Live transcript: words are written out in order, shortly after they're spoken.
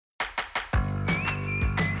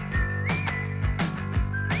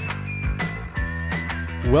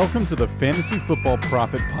Welcome to the Fantasy Football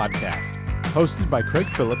Prophet Podcast, hosted by Craig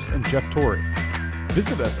Phillips and Jeff Torrey.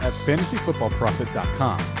 Visit us at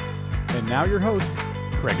fantasyfootballprophet.com. And now your hosts,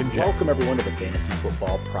 Craig and Jeff. Welcome everyone to the Fantasy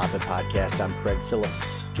Football Prophet Podcast. I'm Craig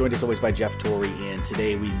Phillips, joined as always by Jeff Torrey, and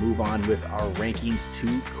today we move on with our rankings to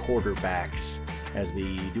quarterbacks as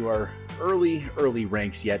we do our early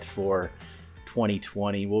ranks yet for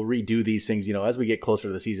 2020. We'll redo these things, as we get closer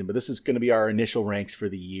to the season, but this is going to be our initial ranks for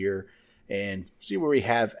the year and see where we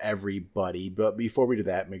have everybody. But before we do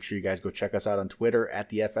that, make sure you guys go check us out on Twitter at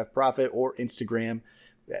the FF Prophet or Instagram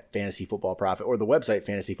at Fantasy Football Prophet or the website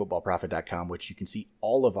fantasyfootballprophet.com, which you can see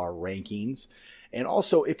all of our rankings. And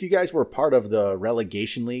also, if you guys were part of the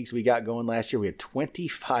relegation leagues we got going last year, we had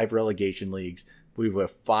 25 relegation leagues. We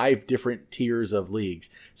have 5 different tiers of leagues.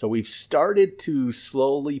 So we've started to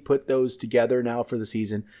slowly put those together now for the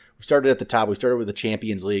season. We started at the top. We started with the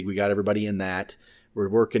Champions League. We got everybody in that. We're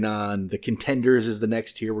working on the Contenders is the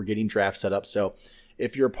next tier. We're getting draft set up. So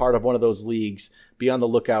if you're a part of one of those leagues, be on the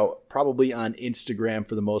lookout. Probably on Instagram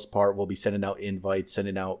for the most part. We'll be sending out invites,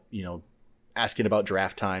 asking about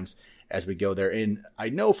draft times as we go there. And I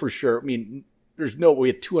know for sure, we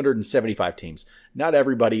had 275 teams. Not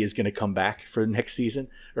everybody is going to come back for next season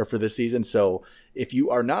or for this season. So if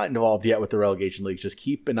you are not involved yet with the relegation leagues, just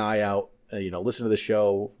keep an eye out. Listen to the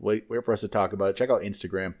show. Wait for us to talk about it. Check out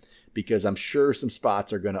Instagram because I'm sure some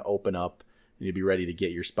spots are going to open up and you'll be ready to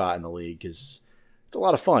get your spot in the league because it's a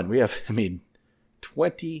lot of fun. We have,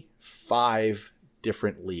 25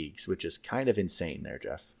 different leagues, which is kind of insane there,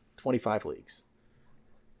 Jeff. 25 leagues.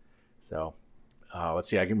 So let's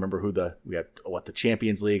see. I can remember the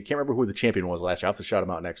Champions League. Can't remember who the champion was last year. I'll have to shout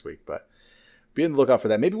them out next week, but be on the lookout for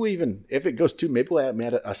that. Maybe if it goes to, maybe we'll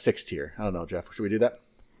add a 6th tier. I don't know, Jeff. Should we do that?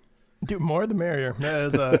 Dude, more the merrier.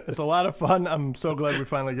 It's a lot of fun. I'm so glad we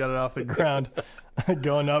finally got it off the ground.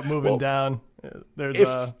 Going up, moving down. There's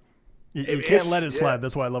you can't let it slide.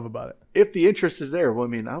 That's what I love about it. If the interest is there,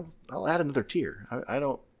 I'll add another tier. I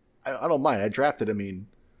don't mind. I drafted,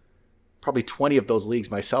 probably 20 of those leagues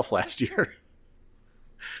myself last year.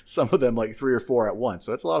 Some of them like 3 or 4 at once.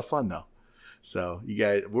 So it's a lot of fun though. So you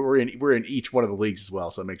guys, we're in each one of the leagues as well.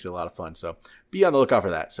 So it makes it a lot of fun. So be on the lookout for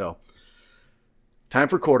that. So time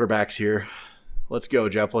for quarterbacks here. Let's go,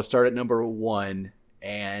 Jeff. Let's start at number 1.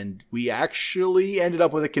 And we actually ended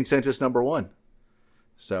up with a consensus number 1.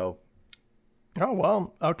 So. Oh,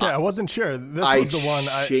 well, okay. I wasn't sure. This was the one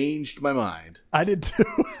I changed my mind. I did too.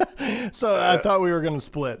 So I thought we were going to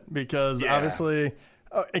split because obviously,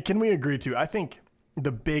 can we agree to? I think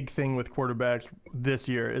the big thing with quarterbacks this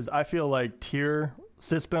year is I feel like tier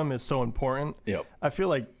system is so important. Yep. I feel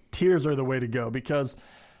like tiers are the way to go because,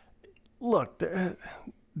 look,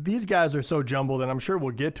 these guys are so jumbled, and I'm sure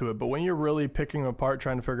we'll get to it, but when you're really picking them apart,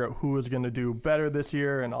 trying to figure out who is going to do better this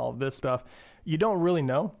year and all of this stuff, you don't really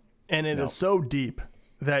know. And it is so deep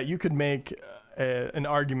that you could make an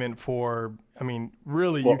argument for, you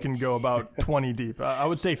can go about 20 deep. I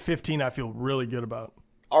would say 15 I feel really good about.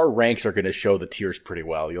 Our ranks are going to show the tiers pretty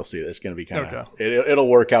well. You'll see it's going to be kind of, it'll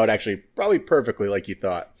work out actually probably perfectly like you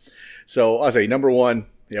thought. So I'll say number 1,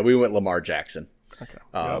 we went Lamar Jackson. Okay.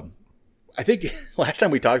 I think last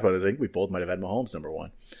time we talked about this, I think we both might have had Mahomes number 1.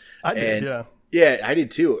 I did, yeah. Yeah, I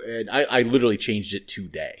did too. And I literally changed it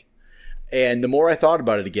today. And the more I thought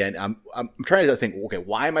about it again, I'm trying to think, okay,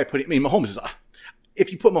 why am I putting, Mahomes is, if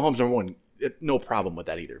you put Mahomes number 1, no problem with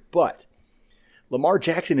that either. But Lamar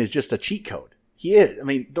Jackson is just a cheat code. He is.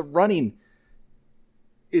 The running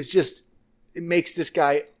is just, it makes this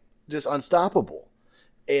guy just unstoppable.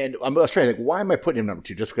 And I was trying to think, why am I putting him number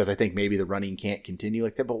 2? Just because I think maybe the running can't continue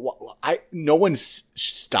like that. But no one's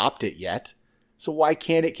stopped it yet. So why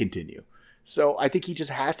can't it continue? So I think he just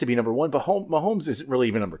has to be number 1. But Mahomes isn't really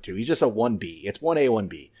even number 2. He's just a 1B. It's 1A,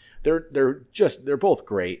 1B. They're both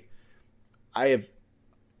great. The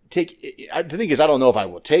thing is, I don't know if I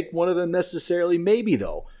will take one of them necessarily. Maybe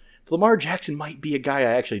though. Lamar Jackson might be a guy I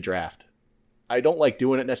actually draft. I don't like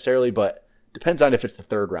doing it necessarily, but depends on if it's the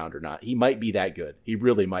 3rd round or not. He might be that good. He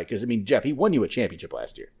really might. Because, Jeff, he won you a championship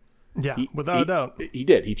last year. Yeah, without a doubt. He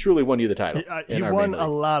did. He truly won you the title. He won a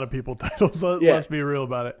lot of people titles. Let's be real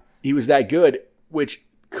about it. He was that good, which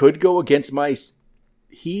could go against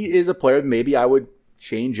he is a player maybe I would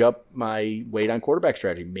change up my weight on quarterback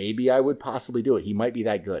strategy. Maybe I would possibly do it. He might be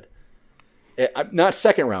that good. Not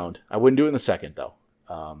 2nd round. I wouldn't do it in the 2nd, though.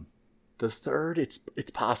 The 3rd,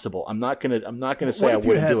 it's possible. I'm not gonna say I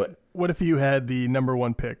wouldn't do it. What if you had the number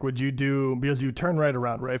 1 pick? Would you do, because you turn right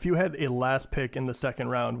around, right? If you had a last pick in the 2nd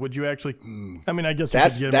round, would you actually? I guess you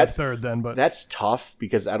could get him at 3rd then, but that's tough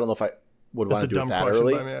because I don't know if I would want to do it that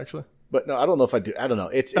early. By me, actually. But no, I don't know if I do. I don't know.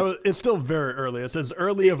 It's still very early. It's as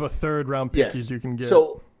early of a third round pick as you can get.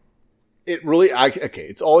 So it really,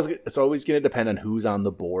 it's always going to depend on who's on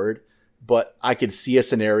the board. But I could see a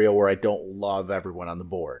scenario where I don't love everyone on the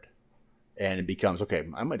board, and it becomes okay.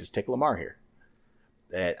 I might just take Lamar here.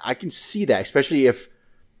 And I can see that, especially if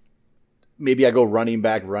maybe I go running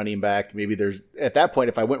back. Maybe there's at that point,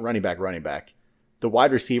 if I went running back, the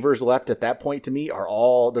wide receivers left at that point to me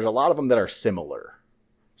there's a lot of them that are similar.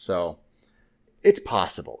 So it's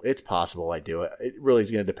possible. I do it. It really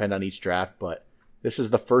is going to depend on each draft, but this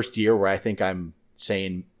is the first year where I think I'm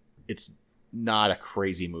saying it's not a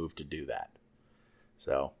crazy move to do that.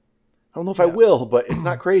 So I don't know if I will, but it's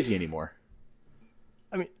not crazy anymore.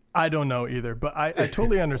 I mean, I don't know either, but I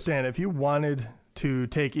totally understand. If you wanted to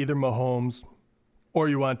take either Mahomes or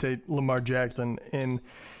you want to take Lamar Jackson in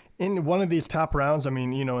one of these top rounds, I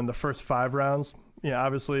mean, in the first 5 rounds,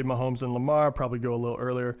 obviously Mahomes and Lamar probably go a little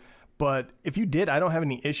earlier. But if you did, I don't have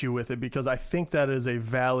any issue with it because I think that is a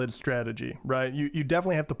valid strategy, right? You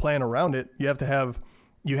definitely have to plan around it. You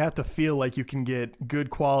have to feel like you can get good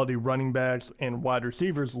quality running backs and wide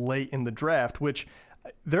receivers late in the draft, which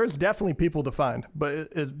there's definitely people to find, but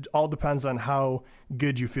it all depends on how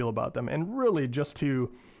good you feel about them. And really just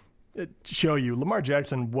to show you, Lamar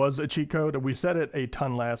Jackson was a cheat code. We said it a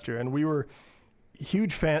ton last year, and we were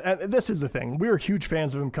huge fans. And this is the thing. We were huge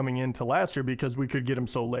fans of him coming into last year because we could get him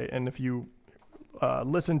so late. And if you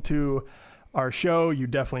listen to our show, you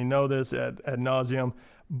definitely know this ad nauseum.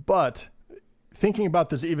 But thinking about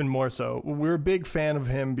this even more so, we're a big fan of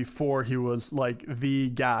him before he was like the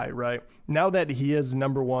guy, right? Now that he is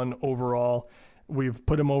number 1 overall, we've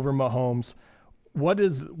put him over Mahomes. What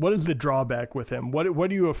is the drawback with him? What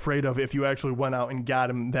are you afraid of if you actually went out and got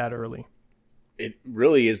him that early? It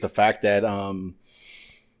really is the fact that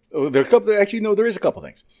there is a couple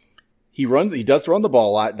things. He does run the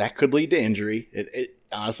ball a lot. That could lead to injury. It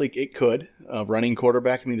honestly could. Running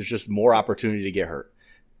quarterback, I mean, there's just more opportunity to get hurt.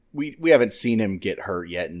 We haven't seen him get hurt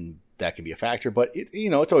yet, and that can be a factor, but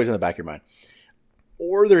it's always in the back of your mind.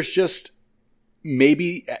 Or there's just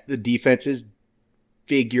maybe the defenses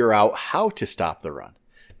figure out how to stop the run.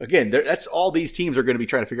 Again, that's all these teams are going to be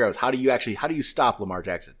trying to figure out is how do you stop Lamar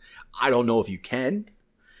Jackson? I don't know if you can,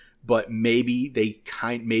 but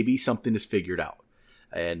maybe something is figured out.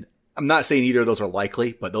 And I'm not saying either of those are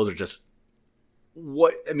likely, but those are just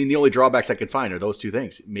the only drawbacks I could find are those two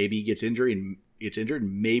things. Maybe he gets injured,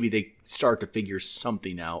 and maybe they start to figure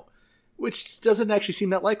something out, which doesn't actually seem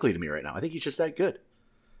that likely to me right now. I think he's just that good.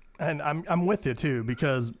 And I'm with you too,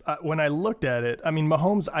 because when I looked at it, I mean,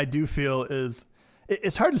 Mahomes, I do feel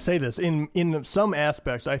it's hard to say this in some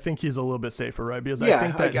aspects. I think he's a little bit safer, right? Because I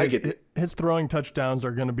think that his throwing touchdowns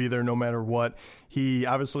are going to be there no matter what. He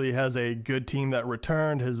obviously has a good team that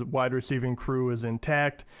returned. His wide receiving crew is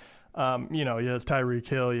intact. He has Tyreek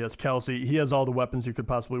Hill, he has Kelsey. He has all the weapons you could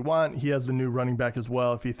possibly want. He has the new running back as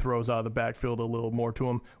well. If he throws out of the backfield a little more to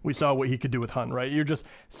him, we saw what he could do with Hunt, right? You're just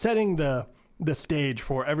setting the stage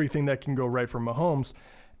for everything that can go right for Mahomes.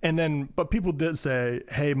 But people did say,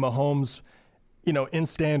 hey, Mahomes, in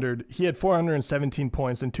standard, he had 417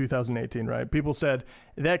 points in 2018, right? People said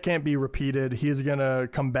that can't be repeated. He's going to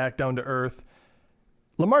come back down to earth.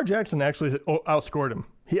 Lamar Jackson actually outscored him.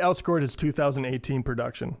 He outscored his 2018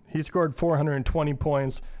 production. He scored 420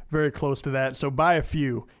 points, very close to that. So by a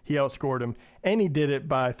few, he outscored him. And he did it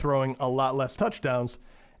by throwing a lot less touchdowns.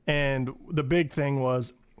 And the big thing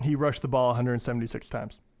was he rushed the ball 176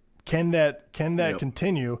 times. Can that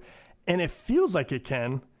continue? And it feels like it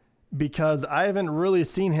can, because I haven't really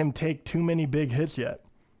seen him take too many big hits yet.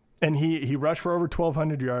 And he rushed for over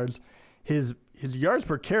 1,200 yards. His yards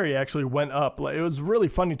per carry actually went up. It was really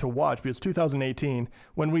funny to watch because 2018,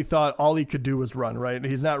 when we thought all he could do was run, right?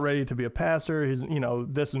 He's not ready to be a passer. He's,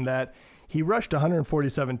 this and that. He rushed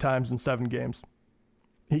 147 times in 7 games.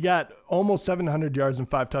 He got almost 700 yards and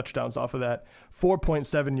 5 touchdowns off of that,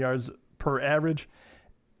 4.7 yards per average.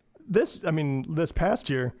 This past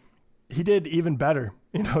year, he did even better.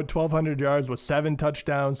 1,200 yards with 7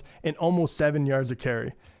 touchdowns and almost 7 yards a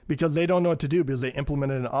carry, because they don't know what to do because they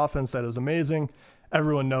implemented an offense that is amazing.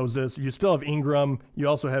 Everyone knows this. You still have Ingram. You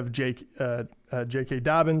also have J.K.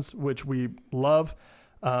 Dobbins, which we love.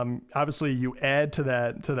 Obviously, you add to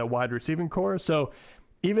that wide receiving core. So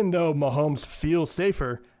even though Mahomes feels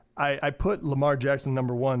safer, I put Lamar Jackson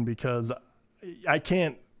number 1 because I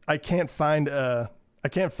can't find a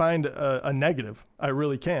negative. I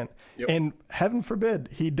really can't. Yep. And heaven forbid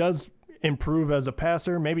he does improve as a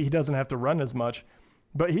passer. Maybe he doesn't have to run as much,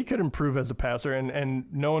 but he could improve as a passer, and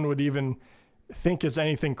no one would even think it's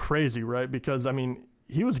anything crazy, right? Because,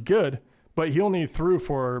 he was good, but he only threw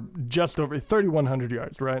for just over 3,100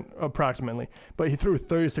 yards, right? Approximately. But he threw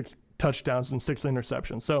 36 touchdowns and 6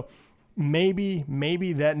 interceptions. So maybe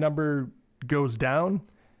that number goes down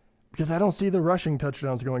because I don't see the rushing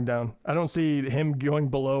touchdowns going down. I don't see him going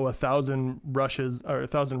below 1,000 rushes or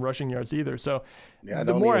 1,000 rushing yards either. So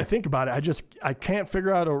the more I think about it, I can't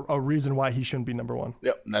figure out a reason why he shouldn't be number one.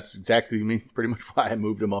 Yep, and that's exactly pretty much why I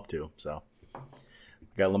moved him up to. So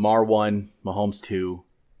we got Lamar 1, Mahomes 2.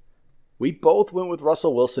 We both went with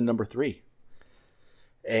Russell Wilson number 3.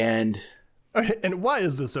 And why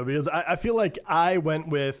is this so? Because I feel like I went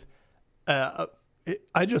with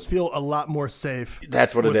I just feel a lot more safe.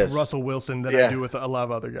 That's what with it is. Russell Wilson than I do with a lot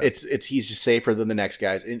of other guys. He's just safer than the next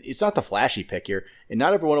guys. And it's not the flashy pick here. And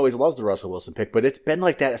not everyone always loves the Russell Wilson pick, but it's been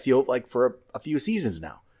like that, I feel like, for a few seasons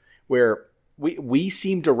now, where we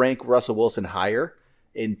seem to rank Russell Wilson higher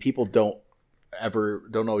and people don't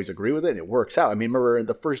always agree with it, and it works out. I mean, remember in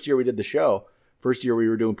the first year we did the show, first year we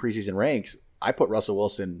were doing preseason ranks, I put Russell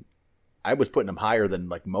Wilson, I was putting him higher than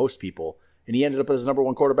like most people, and he ended up as number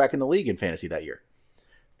 1 quarterback in the league in fantasy that year.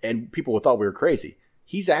 And people thought we were crazy.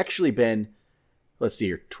 He's actually been, let's see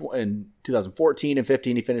here, in 2014 and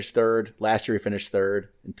 15 he finished 3rd. Last year he finished 3rd.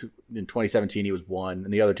 In 2017 he was 1,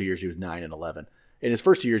 and the other 2 years he was 9 and 11. In his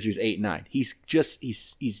first 2 years he was 8 and 9.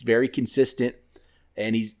 He's very consistent,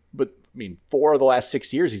 and 4 of the last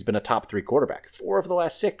 6 years he's been a top 3 quarterback. 4 of the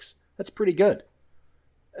last 6. That's pretty good.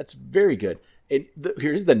 That's very good. And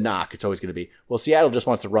here's the knock. It's always going to be, well, Seattle just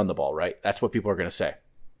wants to run the ball, right? That's what people are going to say.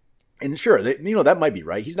 And sure, that might be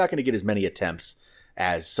right. He's not going to get as many attempts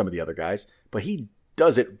as some of the other guys, but he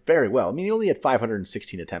does it very well. I mean, he only had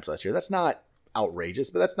 516 attempts last year. That's not outrageous,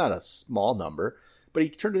 but that's not a small number. But he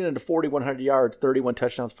turned it into 4,100 yards, 31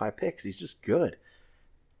 touchdowns, 5 picks. He's just good.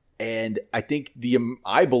 And I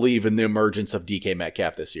believe in the emergence of DK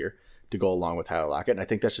Metcalf this year to go along with Tyler Lockett, and I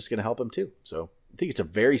think that's just going to help him too. So I think it's a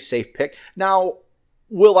very safe pick. Now,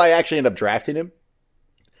 will I actually end up drafting him?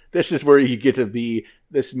 This is where you get to be,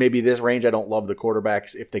 this range. I don't love the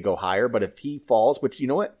quarterbacks if they go higher, but if he falls, which, you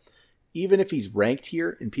know what? Even if he's ranked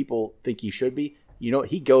here and people think he should be,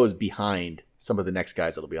 he goes behind some of the next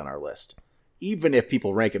guys that'll be on our list. Even if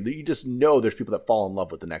people rank him, you just know there's people that fall in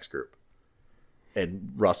love with the next group.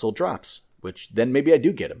 And Russell drops, which then maybe I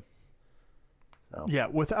do get him. So. Yeah,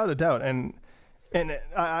 without a doubt. And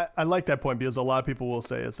I like that point because a lot of people will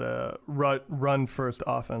say it's a run-first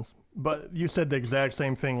offense. But you said the exact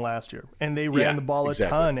same thing last year. And they ran the ball a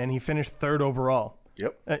ton, and he finished 3rd overall.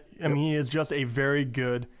 Yep. I mean, he is just a very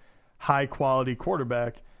good, high-quality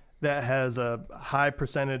quarterback that has a high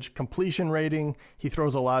percentage completion rating. He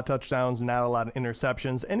throws a lot of touchdowns, not a lot of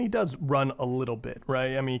interceptions, and he does run a little bit,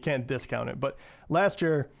 right? I mean, you can't discount it. But last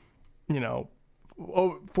year,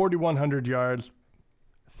 4,100 yards,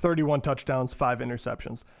 31 touchdowns, 5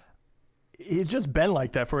 interceptions. He's just been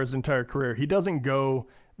like that for his entire career. He doesn't go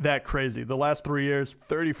that crazy. The last 3 years,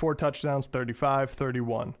 34 touchdowns, 35,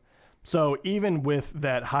 31. So even with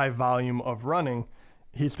that high volume of running,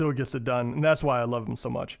 he still gets it done, and that's why I love him so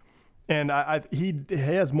much. And he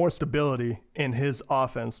has more stability in his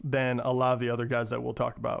offense than a lot of the other guys that we'll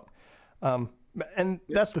talk about. And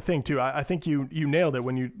that's the thing, too. I think you nailed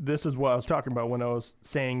it this is what I was talking about when I was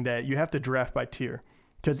saying that you have to draft by tier.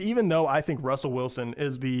 Because even though I think Russell Wilson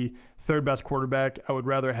is the 3rd best quarterback, I would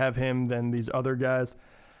rather have him than these other guys.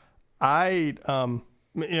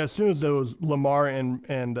 As soon as those Lamar and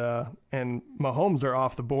Mahomes are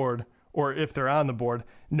off the board, or if they're on the board,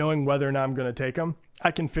 knowing whether or not I'm going to take them,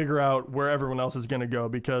 I can figure out where everyone else is going to go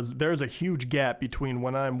because there's a huge gap between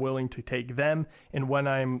when I'm willing to take them and when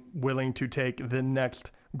I'm willing to take the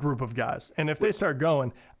next group of guys. And if they start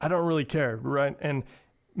going, I don't really care, right? And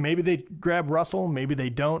maybe they grab Russell, maybe they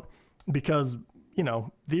don't, because,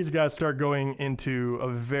 these guys start going into a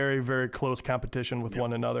very, very close competition with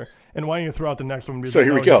one another. And why don't you throw out the next one? So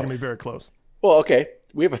here we go. It's going to be very close. Well, okay.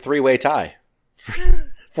 We have a 3-way tie.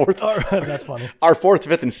 Fourth. All right, that's funny. Our 4th,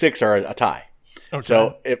 5th, and 6th are a tie. Okay.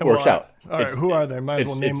 So it works out. All right, who are they? Might as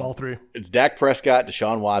well name all 3. It's Dak Prescott,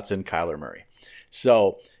 Deshaun Watson, Kyler Murray.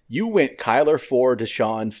 So you went Kyler 4,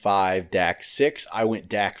 Deshaun 5, Dak 6. I went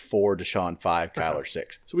Dak 4, Deshaun 5, Kyler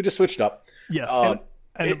 6. So we just switched up. Yes.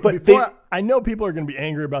 I know people are going to be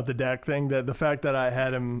angry about the Dak thing, that the fact that I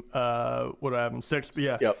had him, I have him 6th?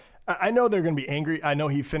 Yeah. Yep. I know they're going to be angry. I know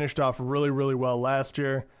he finished off really, really well last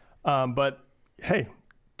year. But, hey,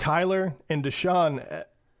 Kyler and Deshaun,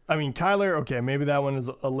 Kyler, okay, maybe that one is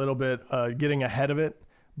a little bit getting ahead of it,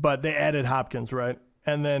 but they added Hopkins, right?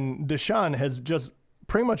 And then Deshaun has just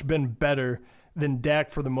pretty much been better than Dak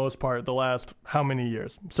for the most part the last how many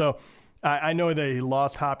years. So I know they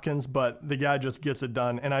lost Hopkins, but the guy just gets it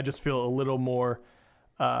done, and I just feel a little more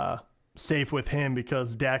safe with him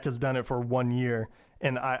because Dak has done it for 1 year.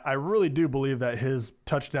 And I really do believe that his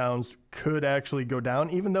touchdowns could actually go down,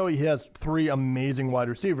 even though he has 3 amazing wide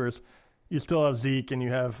receivers. You still have Zeke, and you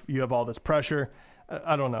have all this pressure.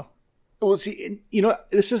 I don't know. Well, see,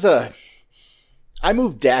 I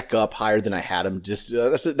moved Dak up higher than I had him. Just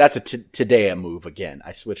that's today a move again.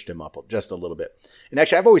 I switched him up just a little bit. And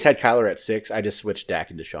actually, I've always had Kyler at 6. I just switched Dak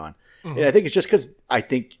and Deshaun. Mm-hmm. And I think it's just because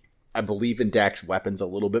I believe in Dak's weapons a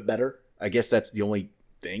little bit better. I guess that's the only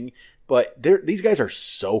thing. But these guys are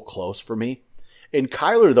so close for me. And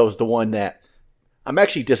Kyler, though, is the one that I'm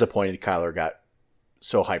actually disappointed Kyler got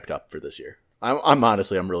so hyped up for this year. I'm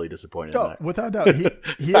honestly really disappointed in that. Without doubt. He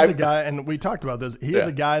is a guy, and we talked about this, he is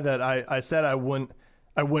a guy that I said I wouldn't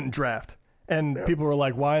draft. And people were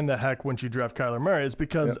like, why in the heck wouldn't you draft Kyler Murray? It's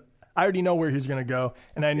because I already know where he's going to go,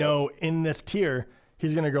 and I know in this tier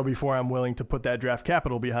he's going to go before I'm willing to put that draft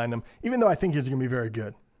capital behind him, even though I think he's going to be very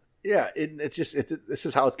good. Yeah, this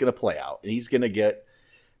is how it's going to play out. He's going to get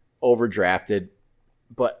overdrafted,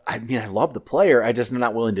 but I mean, I love the player. I just am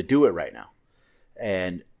not willing to do it right now.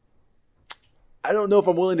 And I don't know if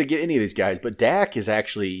I'm willing to get any of these guys, but Dak is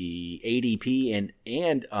actually ADP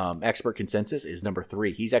and expert consensus is number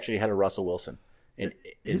 3. He's actually ahead of Russell Wilson.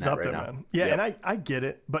 He's up there, man. Yeah, and I get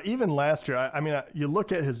it. But even last year, I mean, you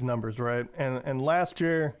look at his numbers, right? And last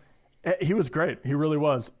year, he was great. He really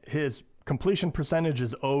was. His completion percentage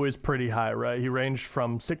is always pretty high, right? He ranged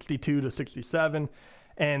from 62 to 67.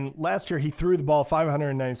 And last year, he threw the ball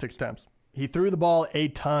 596 times. He threw the ball a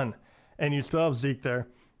ton. And you still have Zeke there.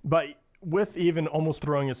 But with even almost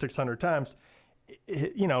throwing it 600 times,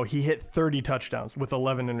 he hit 30 touchdowns with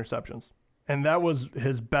 11 interceptions. And that was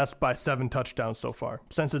his best by 7 touchdowns so far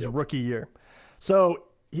since his rookie year. So,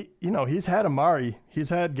 he's had Amari.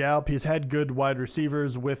 He's had Gallup. He's had good wide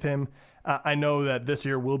receivers with him. I know that this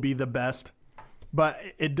year will be the best. But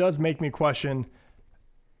it does make me question,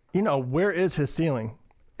 where is his ceiling?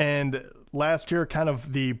 And last year, kind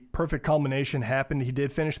of the perfect culmination happened. He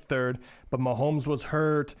did finish 3rd, but Mahomes was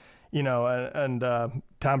hurt, and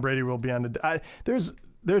Tom Brady will be on the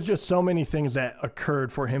there's just so many things that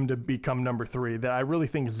occurred for him to become number 3 that I really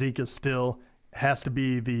think Zeke is still has to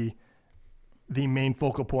be the main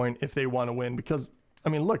focal point if they want to win. Because, I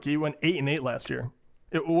mean, look, he went 8-8 last year.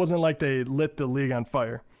 It wasn't like they lit the league on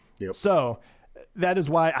fire. Yep. So that is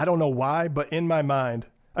why, I don't know why, but in my mind,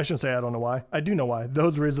 I shouldn't say I don't know why. I do know why.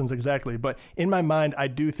 Those reasons exactly. But in my mind, I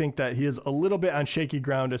do think that he is a little bit on shaky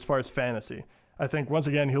ground as far as fantasy. I think, once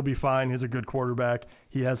again, he'll be fine. He's a good quarterback.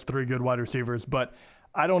 He has 3 good wide receivers. But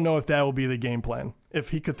I don't know if that will be the game plan. If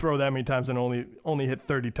he could throw that many times and only hit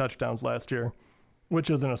 30 touchdowns last year, which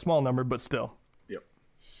isn't a small number, but still. Yep.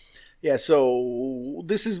 Yeah, so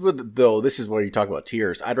this is where you talk about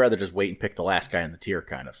tiers. I'd rather just wait and pick the last guy in the tier,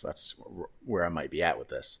 kind of. That's where I might be at with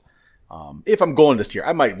this. If I'm going this tier,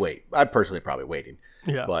 I might wait. I'm personally probably waiting.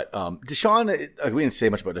 Yeah. But Deshaun, we didn't say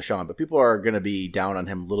much about Deshaun, but people are going to be down on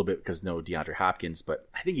him a little bit because no DeAndre Hopkins. But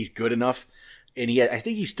I think he's good enough, and I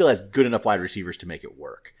think he still has good enough wide receivers to make it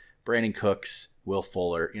work. Brandon Cooks, Will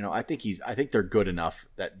Fuller, I think they're good enough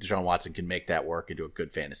that Deshaun Watson can make that work into a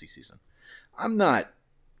good fantasy season. I'm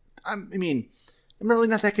really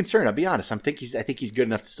not that concerned. I'll be honest. I think he's good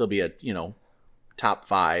enough to still be a top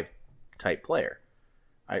 5 type player.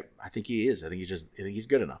 I think he is. I think he's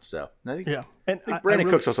good enough. So I think Brandon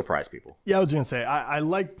Cooks will surprise people. Yeah, I was going to say I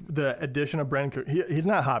like the addition of Brandon Cooks. He's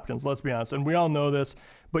not Hopkins, let's be honest, and we all know this.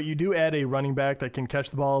 But you do add a running back that can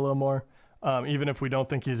catch the ball a little more, even if we don't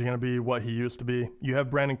think he's going to be what he used to be. You have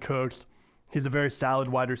Brandon Cooks. He's a very solid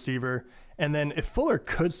wide receiver. And then if Fuller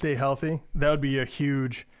could stay healthy, that would be a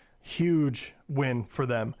huge, huge win for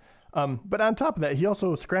them. But on top of that, he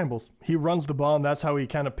also scrambles. He runs the ball, and that's how he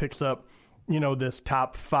kind of picks up this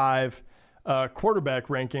top 5 quarterback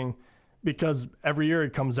ranking, because every year he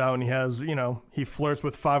comes out and he has, he flirts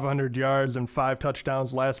with 500 yards and 5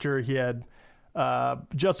 touchdowns. Last year he had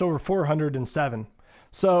just over 407.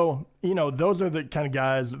 So, those are the kind of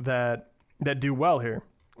guys that do well here.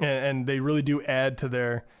 And they really do add to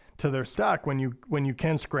their stock when you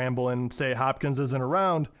can scramble and say Hopkins isn't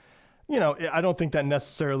around. I don't think that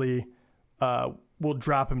necessarily will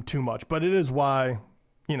drop him too much, but it is why,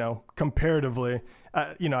 comparatively,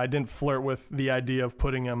 I didn't flirt with the idea of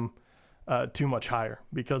putting him too much higher,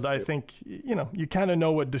 because I think, you kind of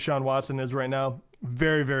know what Deshaun Watson is right now.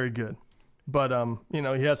 Very, very good. But, he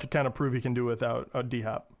has to kind of prove he can do without a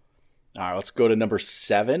D-Hop. All right, let's go to number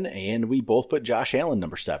 7, and we both put Josh Allen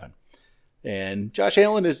number 7. And Josh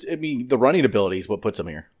Allen is, the running ability is what puts him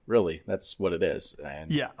here. Really, that's what it is.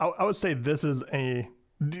 And yeah, I would say this is a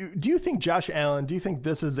Do you think Josh Allen, do you think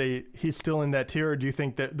he's still in that tier, or do you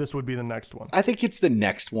think that this would be the next one? I think it's the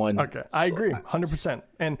next one. Okay, I agree 100%.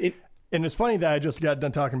 And it's funny that I just got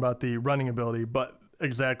done talking about the running ability, but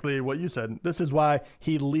exactly what you said. This is why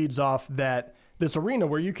he leads off this arena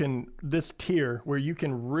this tier where you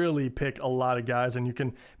can really pick a lot of guys and you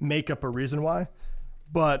can make up a reason why.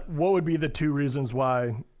 But what would be the two reasons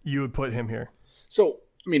why you would put him here? So,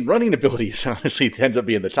 I mean, running ability is honestly ends up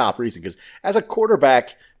being the top reason, because as a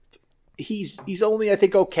quarterback, he's only, I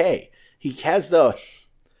think, okay. He has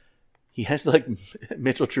like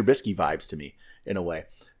Mitchell Trubisky vibes to me in a way.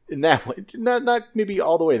 In that way, not maybe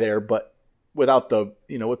all the way there, but without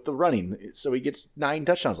with the running. So he gets 9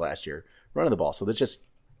 touchdowns last year running the ball. So that just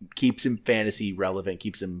keeps him fantasy relevant,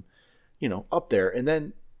 keeps him, up there. And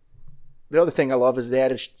then the other thing I love is they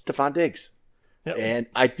added Stephon Diggs. Yep. And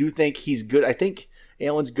I do think he's good. I think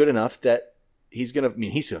Allen's good enough that he's going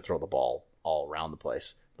to throw the ball all around the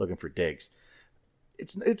place looking for Diggs.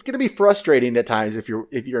 It's going to be frustrating at times if you're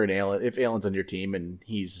an Allen, if Allen's on your team and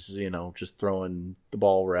he's, just throwing the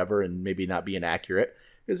ball wherever and maybe not being accurate.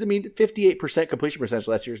 Because, 58% completion percentage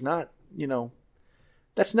last year is not,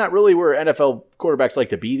 that's not really where NFL quarterbacks like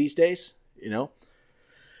to be these days,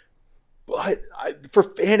 But for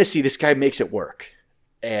fantasy, this guy makes it work.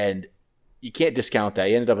 And you can't discount that.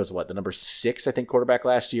 He ended up as the number 6, I think, quarterback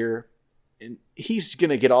last year. And he's going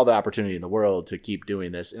to get all the opportunity in the world to keep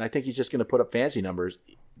doing this. And I think he's just going to put up fancy numbers.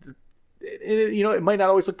 It might not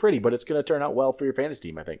always look pretty, but it's going to turn out well for your fantasy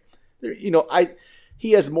team, I think.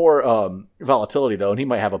 He has more volatility, though, and he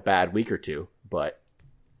might have a bad week or two. But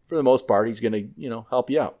for the most part, he's going to, help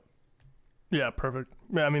you out. Yeah, perfect.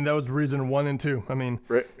 Yeah, that was reason 1 and 2.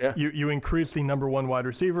 Right, yeah. You increase the number 1 wide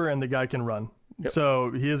receiver, and the guy can run. Yep.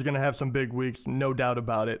 So he is going to have some big weeks, no doubt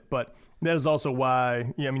about it. But that is also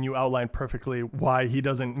why, you outlined perfectly why he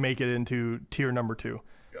doesn't make it into tier number 2.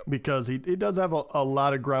 Yep. Because he does have a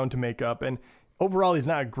lot of ground to make up. And overall, he's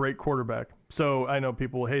not a great quarterback. So I know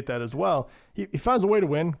people will hate that as well. He finds a way to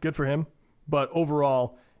win. Good for him. But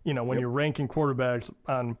overall, when you're ranking quarterbacks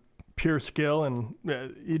on pure skill, and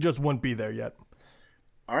he just wouldn't be there yet.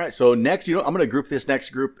 All right. So next, I'm going to group this next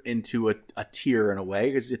group into a tier in a way,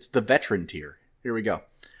 because it's the veteran tier. Here we go.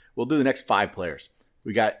 We'll do the next 5 players.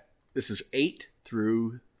 This is 8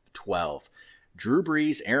 through 12. Drew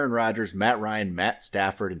Brees, Aaron Rodgers, Matt Ryan, Matt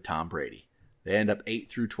Stafford, and Tom Brady. They end up 8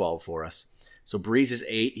 through 12 for us. So Brees is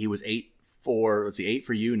 8. He was 8 for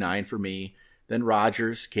you, 9 for me. Then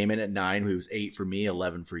Rodgers came in at 9. He was 8 for me,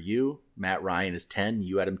 11 for you. Matt Ryan is 10.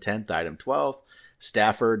 You had him 10th. I had him 12th.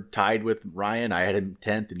 Stafford tied with Ryan. I had him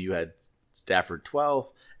 10th, and you had Stafford 12th.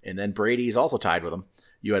 And then Brady is also tied with him.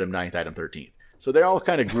 You had him 9th. I had him 13th. So they're all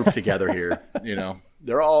kind of grouped together here.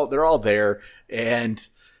 They're all there. And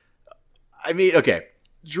okay,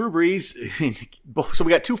 Drew Brees. So we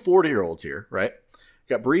got 2 40-year-olds here, right?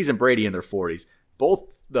 We got Brees and Brady in their 40s.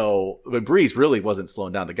 Both, though, but Brees really wasn't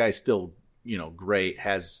slowing down. The guy's still, great.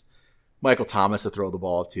 Has Michael Thomas to throw the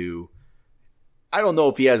ball to. I don't know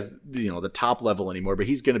if he has, the top level anymore, but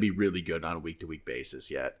he's going to be really good on a week-to-week basis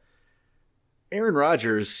yet. Aaron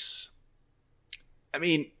Rodgers, I'm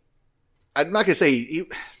not going to say he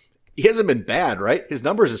hasn't been bad, right? His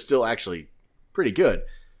numbers are still actually pretty good.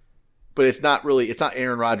 But it's not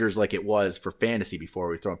Aaron Rodgers like it was for fantasy before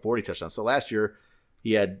he was throwing 40 touchdowns. So last year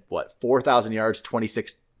he had 4,000 yards,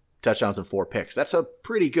 26 touchdowns, and 4 picks. That's a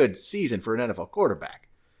pretty good season for an NFL quarterback.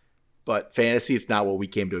 But fantasy, it's not what we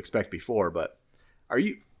came to expect before. But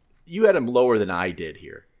you had him lower than I did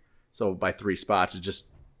here. So by 3 spots,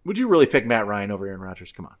 would you really pick Matt Ryan over Aaron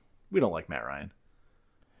Rodgers? Come on. We don't like Matt Ryan.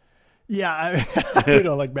 Yeah, we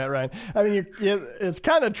don't like Matt Ryan. It's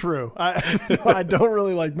kind of true. I don't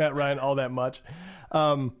really like Matt Ryan all that much.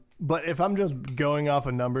 But if I'm just going off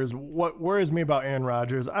of numbers, what worries me about Aaron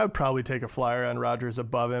Rodgers, I would probably take a flyer on Rodgers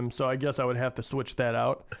above him. So I guess I would have to switch that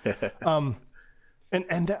out.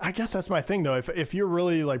 I guess that's my thing, though. If you're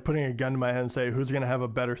really putting a gun to my head and say who's going to have a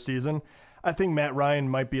better season, I think Matt Ryan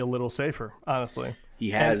might be a little safer, honestly. He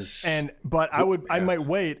has, but I might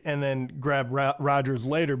wait and then grab Rodgers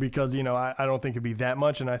later because I don't think it'd be that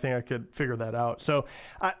much, and I think I could figure that out. So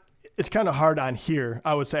it's kind of hard on here.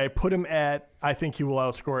 I would say I put him at. I think he will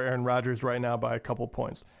outscore Aaron Rodgers right now by a couple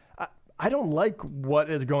points. I don't like what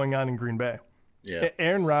is going on in Green Bay. Yeah,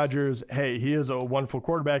 Aaron Rodgers. Hey, he is a wonderful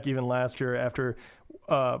quarterback. Even last year, after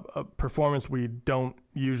a performance we don't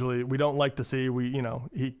like to see,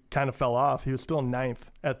 he kind of fell off. He was still 9th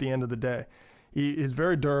at the end of the day. He is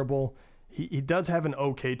very durable. He does have an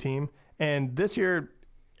okay team. And this year,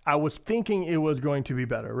 I was thinking it was going to be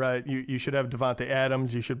better, right? You should have Devontae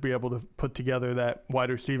Adams. You should be able to put together that wide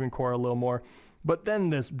receiving core a little more. But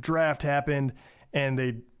then this draft happened, and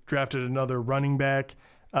they drafted another running back,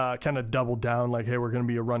 kind of doubled down like, hey, we're going to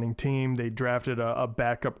be a running team. They drafted a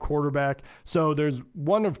backup quarterback. So there's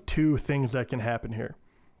one of two things that can happen here.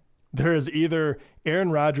 There is either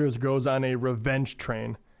Aaron Rodgers goes on a revenge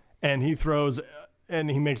train and he throws and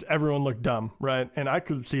he makes everyone look dumb, right? And I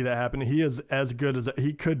could see that happen. He is as good as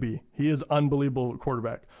he could be. He is unbelievable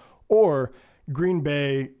quarterback. Or Green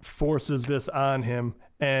Bay forces this on him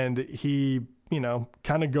and he,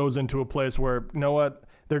 kind of goes into a place where, you know what,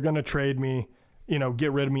 they're going to trade me,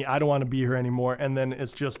 get rid of me. I don't want to be here anymore. And then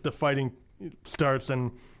it's just the fighting starts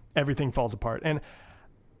and everything falls apart. And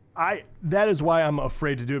that is why I'm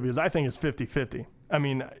afraid to do it, because I think it's 50-50. I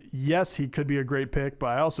mean, yes, he could be a great pick, but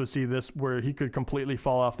I also see this where he could completely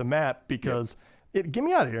fall off the map because get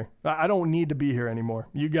me out of here. I don't need to be here anymore.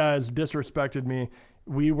 You guys disrespected me.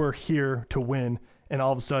 We were here to win, and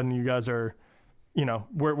all of a sudden you guys are,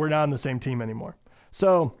 we're not on the same team anymore.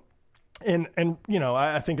 So, and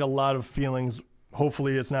I think a lot of feelings,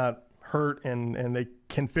 hopefully it's not hurt and they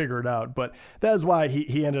can figure it out, but that is why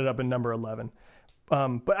he ended up in number 11.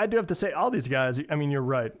 But I do have to say, all these guys, I mean, you're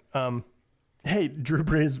right. Hey, Drew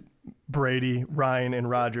Brees, Brady, Ryan, and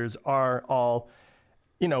Rodgers are all,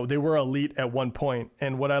 they were elite at one point.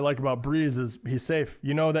 And what I like about Brees is he's safe.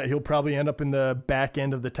 You know that he'll probably end up in the back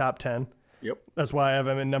end of the top 10. Yep. That's why I have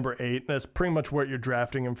him in number 8. That's pretty much what you're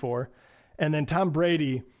drafting him for. And then Tom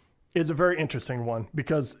Brady is a very interesting one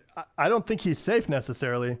because I don't think he's safe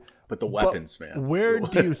necessarily. But the weapons, man. Where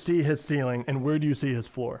do you see his ceiling and where do you see his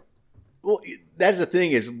floor? Well, that's the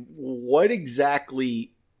thing is, what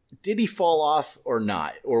exactly did he fall off or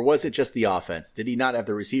not? Or was it just the offense? Did he not have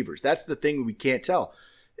the receivers? That's the thing we can't tell.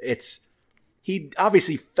 He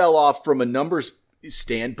obviously fell off from a numbers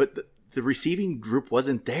stand, but the receiving group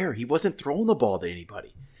wasn't there. He wasn't throwing the ball to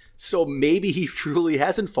anybody. So maybe he truly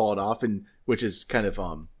hasn't fallen off, and which is kind of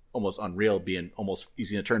almost unreal,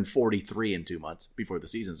 he's going to turn 43 in 2 months before the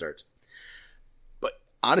season starts.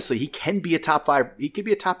 Honestly, he can be a top 5. He could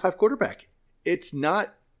be a top 5 quarterback. It's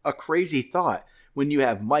not a crazy thought when you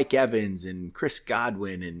have Mike Evans and Chris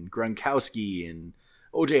Godwin and Gronkowski and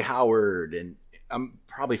OJ Howard, and I'm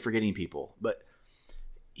probably forgetting people, but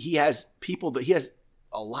he has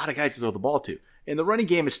a lot of guys to throw the ball to. And the running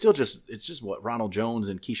game is still just what Ronald Jones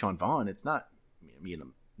and Keyshawn Vaughn. It's not,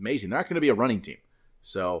 amazing. They're not going to be a running team.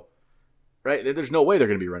 So, right, there's no way they're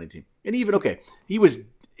going to be a running team. And even,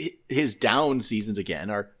 his down seasons again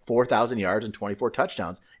are 4,000 yards and 24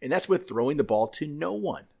 touchdowns, and that's with throwing the ball to no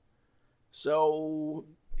one. So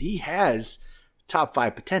he has top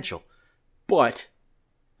 5 potential, but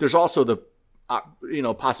there's also the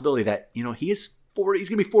possibility that he's going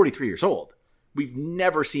to be 43 years old. We've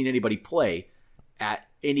never seen anybody play at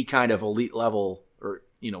any kind of elite level, or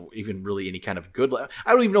even really any kind of good level.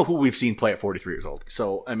 I don't even know who we've seen play at 43 years old.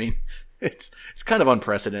 So I mean, it's kind of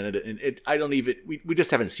unprecedented, and we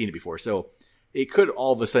just haven't seen it before. So it could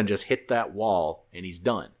all of a sudden just hit that wall and he's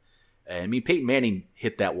done. And I mean, Peyton Manning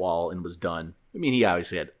hit that wall and was done. I mean, he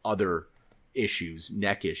obviously had other issues,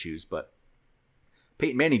 neck issues, but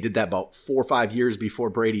Peyton Manning did that about 4 or 5 years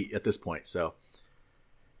before Brady at this point. So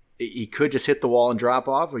he could just hit the wall and drop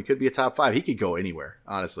off, or he could be a top 5. He could go anywhere,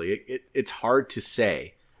 honestly. It's hard to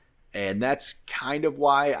say. And that's kind of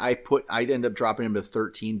why I'd end up dropping him to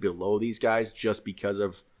 13 below these guys, just because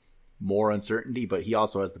of more uncertainty, but he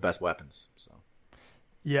also has the best weapons. So,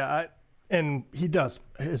 yeah, and he does.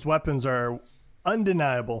 His weapons are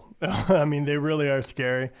undeniable. I mean, they really are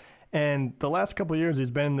scary. And the last couple of years,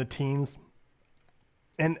 he's been in the teens.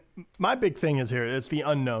 And my big thing is here, it's the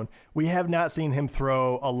unknown. We have not seen him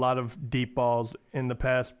throw a lot of deep balls in the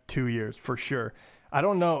past 2 years, for sure. I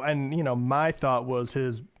don't know. And, my thought was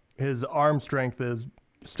his arm strength is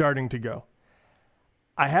starting to go.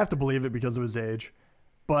 I have to believe it because of his age.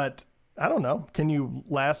 But I don't know. Can you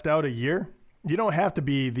last out a year? You don't have to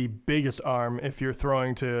be the biggest arm if you're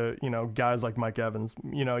throwing to, guys like Mike Evans.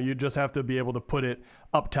 You just have to be able to put it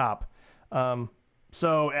up top.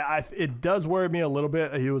 So it does worry me a little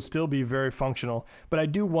bit. He will still be very functional. But I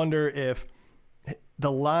do wonder if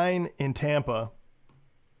the line in Tampa,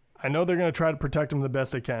 I know they're going to try to protect him the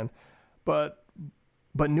best they can, but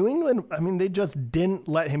New England, I mean, they just didn't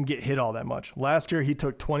let him get hit all that much. Last year, he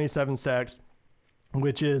took 27 sacks,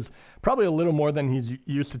 which is probably a little more than he's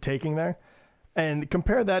used to taking there. And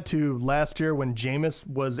compare that to last year when Jameis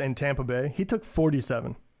was in Tampa Bay. He took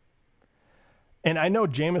 47. And I know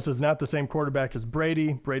Jameis is not the same quarterback as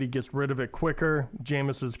Brady. Brady gets rid of it quicker.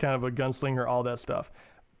 Jameis is kind of a gunslinger, all that stuff.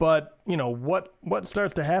 But, what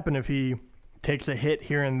starts to happen if he takes a hit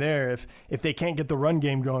here and there, if they can't get the run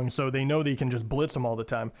game going so they know that you can just blitz them all the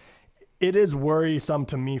time? It is worrisome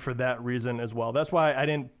to me for that reason as well. That's why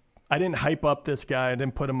I didn't hype up this guy. I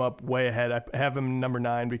didn't put him up way ahead. I have him number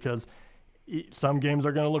 9 because some games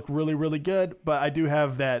are going to look really, really good. But I do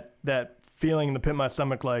have that feeling in the pit of my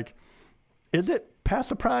stomach, like, is it past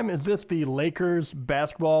the prime? Is this the Lakers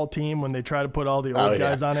basketball team when they try to put all the old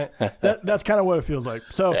guys on it? That's kind of what it feels like.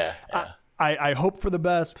 So I hope for the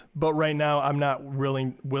best, but right now I'm not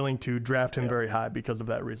really willing to draft him very high because of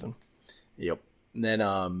that reason. Yep. And then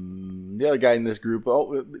the other guy in this group,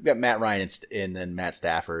 we've got Matt Ryan and then Matt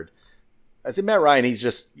Stafford. I say Matt Ryan,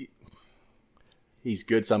 he's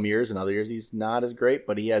good some years, and other years he's not as great,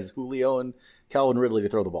 but he has Julio and Calvin Ridley to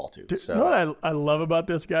throw the ball to. Dude, so you know what I love about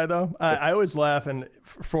this guy, though? I always laugh, and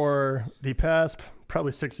for the past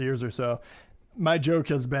probably 6 years or so, my joke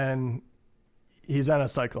has been he's on a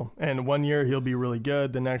cycle. And one year he'll be really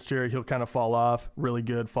good. The next year he'll kind of fall off, really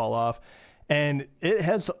good, fall off. And it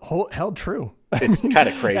has held true. It's kind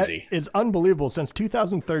of crazy. It's unbelievable. Since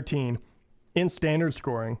 2013, in standard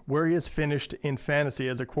scoring, where he has finished in fantasy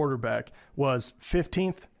as a quarterback was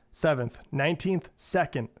 15th, 7th, 19th,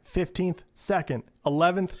 2nd, 15th, 2nd,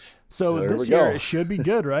 11th. So this year it should be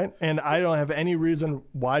good, right? And I don't have any reason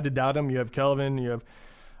why to doubt him. You have Kelvin, you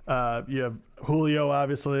have Julio,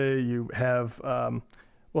 obviously. You have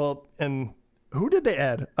and who did they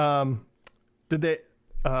add?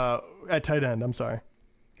 At tight end? I'm sorry.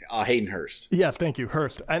 Hayden Hurst. Yes, thank you,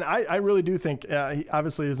 Hurst. And I really do think he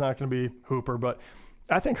obviously is not going to be Hooper, but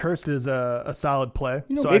I think Hurst is a solid play.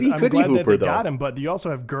 So maybe he could be Hooper, that they got him, but you also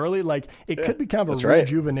have Gurley. Like, it could be kind of a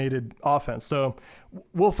rejuvenated offense. So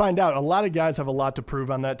we'll find out. A lot of guys have a lot to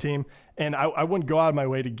prove on that team, and I wouldn't go out of my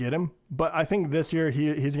way to get him. But I think this year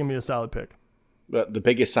he's going to be a solid pick. But the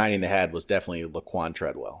biggest signing they had was definitely Laquan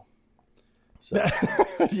Treadwell. So.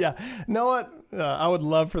 Yeah. You know what? I would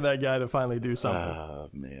love for that guy to finally do something. Oh,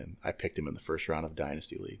 man. I picked him in the first round of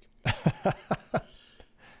Dynasty League.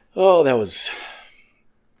 Oh, that was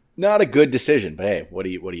not a good decision, but hey, what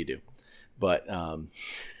do you do? But all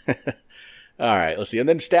right, let's see. And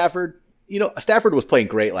then Stafford, Stafford was playing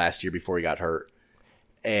great last year before he got hurt.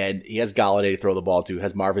 And he has Golladay to throw the ball to,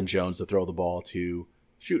 has Marvin Jones to throw the ball to.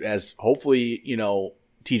 Shoot, as hopefully,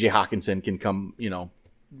 TJ Hawkinson can come,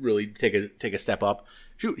 really take a step up.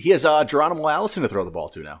 Shoot, he has Geronimo Allison to throw the ball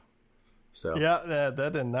to now. So yeah,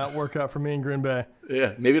 that did not work out for me in Green Bay.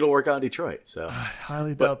 Yeah, maybe it'll work out in Detroit. So I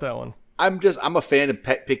highly doubt that one. I'm a fan of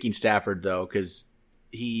picking Stafford though, because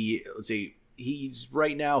he's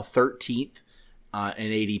right now 13th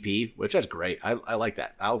in ADP, which that's great. I like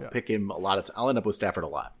that. I'll pick him a lot. I'll end up with Stafford a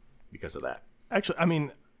lot because of that. Actually, I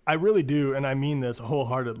mean, I really do, and I mean this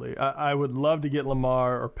wholeheartedly. I would love to get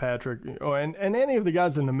Lamar or Patrick, and any of the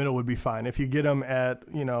guys in the middle would be fine if you get them at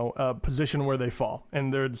a position where they fall.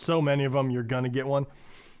 And there's so many of them, you're gonna get one.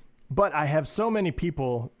 But I have so many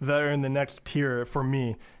people that are in the next tier for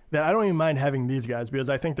me that I don't even mind having these guys because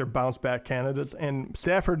I think they're bounce back candidates, and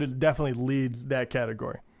Stafford definitely leads that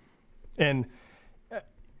category. And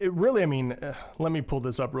it really, I mean, let me pull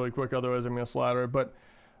this up really quick, otherwise I'm going to slaughter it. But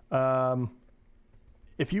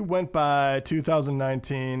if you went by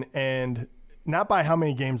 2019 and not by how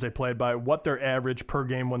many games they played, by what their average per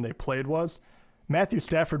game when they played was, Matthew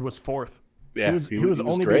Stafford was 4th. Yeah, he was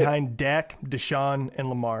only great. Behind Dak, Deshaun, and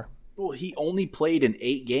Lamar. Well, he only played in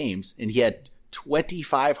 8 games, and he had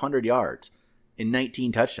 2,500 yards and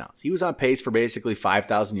 19 touchdowns. He was on pace for basically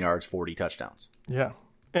 5,000 yards, 40 touchdowns. Yeah.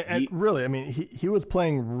 And really, I mean, he was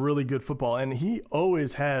playing really good football, and he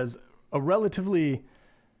always has a relatively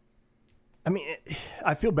 – I mean,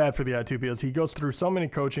 I feel bad for the guy, too, because he goes through so many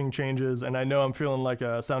coaching changes, and I know I'm feeling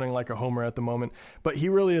sounding like a homer at the moment, but he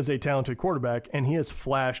really is a talented quarterback, and he has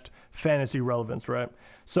flashed fantasy relevance, right?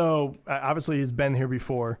 So, obviously, he's been here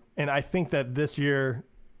before, and I think that this year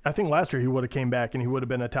 – I think last year he would have came back and he would have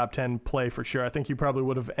been a top 10 play for sure. I think he probably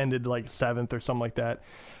would have ended 7th or something like that.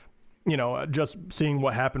 Just seeing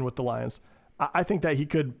what happened with the Lions. I think that he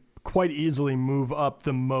could quite easily move up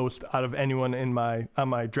the most out of anyone on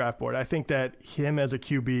my draft board. I think that him as a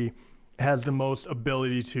QB has the most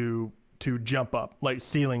ability to jump up,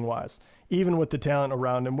 ceiling wise, even with the talent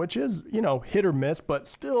around him, which is, hit or miss, but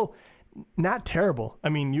still not terrible. I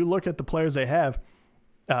mean, you look at the players they have.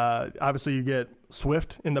 Obviously, you get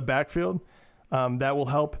Swift in the backfield. That will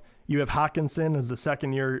help. You have Hawkinson as the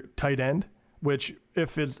second-year tight end, which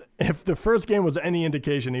if the first game was any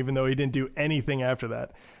indication, even though he didn't do anything after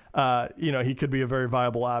that, he could be a very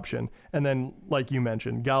viable option. And then, like you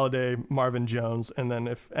mentioned, Golladay, Marvin Jones, and then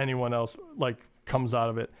if anyone else comes out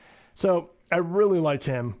of it. So I really like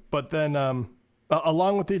him. But then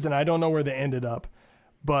along with these, and I don't know where they ended up,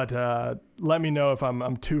 but let me know if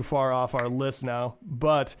I'm too far off our list now.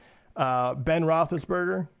 But Ben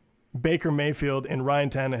Roethlisberger, Baker Mayfield, and Ryan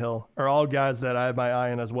Tannehill are all guys that I have my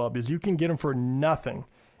eye on as well, because you can get them for nothing,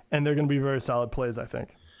 and they're going to be very solid plays, I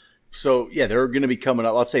think. So, yeah, they're going to be coming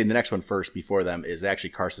up. Let's say the next one first before them is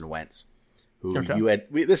actually Carson Wentz, who you had.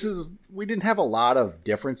 We didn't have a lot of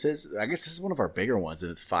differences. I guess this is one of our bigger ones,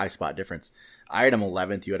 and it's 5-spot difference. I had him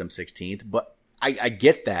 11th, you had him 16th, but I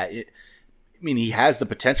get that. He has the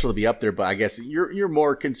potential to be up there, but I guess you're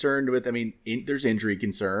more concerned with. There's injury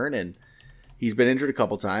concern, and he's been injured a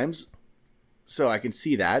couple times, so I can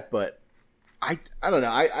see that. But I don't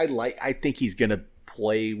know. I think he's going to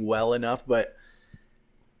play well enough, but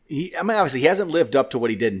obviously he hasn't lived up to what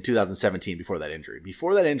he did in 2017 before that injury.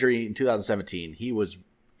 Before that injury in 2017, he was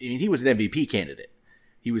an MVP candidate.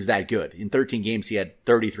 He was that good. In 13 games, he had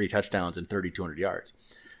 33 touchdowns and 3,200 yards.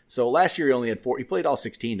 So last year he only had he played all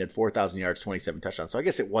 16, had 4,000 yards, 27 touchdowns. So I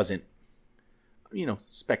guess it wasn't,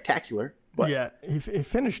 spectacular. But yeah, he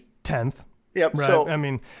finished 10th. Yep. Right.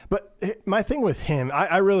 So but my thing with him,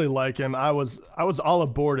 I really like him. I was all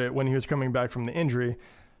aboard it when he was coming back from the injury,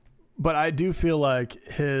 but I do feel like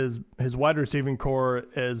his wide receiving core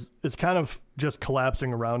is kind of just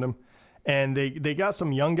collapsing around him. And they got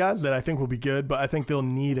some young guys that I think will be good, but I think they'll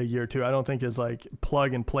need a year or two. I don't think it's like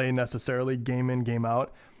plug and play necessarily, game in, game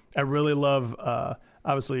out. I really love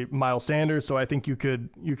obviously Miles Sanders, so I think you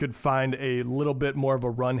could find a little bit more of a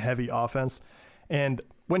run heavy offense. And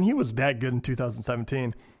when he was that good in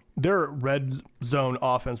 2017, their red zone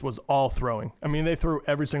offense was all throwing. They threw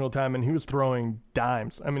every single time, and he was throwing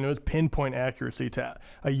dimes. It was pinpoint accuracy to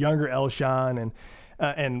a younger Elshon,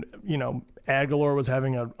 and Aguilar was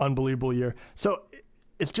having an unbelievable year. So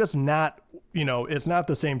it's just not, it's not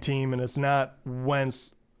the same team, and it's not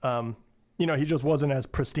Wentz. He just wasn't as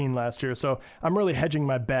pristine last year. So I'm really hedging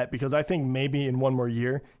my bet, because I think maybe in one more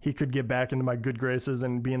year he could get back into my good graces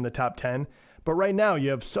and be in the top 10. But right now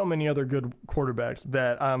you have so many other good quarterbacks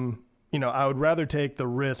that I would rather take the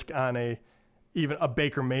risk on even a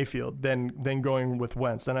Baker Mayfield than going with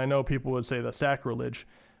Wentz. And I know people would say the sacrilege,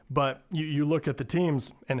 but you look at the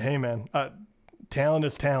teams and, hey man, talent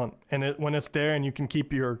is talent. And when it's there and you can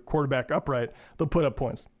keep your quarterback upright, they'll put up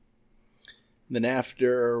points. Then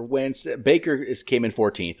after Wentz, Baker came in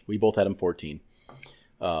 14th. We both had him 14.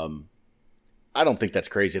 I don't think that's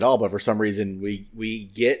crazy at all, but for some reason we've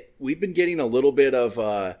been getting a little bit of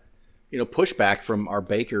pushback from our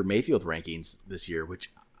Baker Mayfield rankings this year, which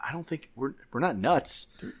I don't think we're not nuts.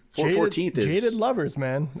 14th is jaded lovers,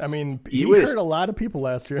 man. He hurt a lot of people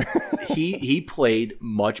last year. he played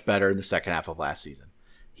much better in the second half of last season.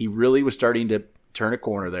 He really was starting to turn a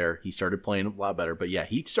corner there. He started playing a lot better, but yeah,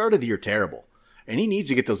 he started the year terrible. And he needs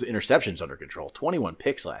to get those interceptions under control. 21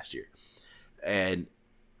 picks last year. And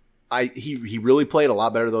he really played a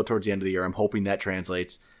lot better, though, towards the end of the year. I'm hoping that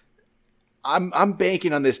translates. I'm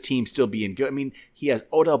banking on this team still being good. He has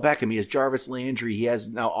Odell Beckham. He has Jarvis Landry. He has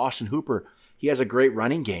now Austin Hooper. He has a great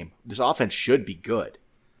running game. This offense should be good.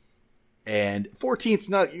 And 14th's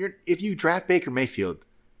not – if you draft Baker Mayfield,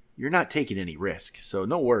 you're not taking any risk. So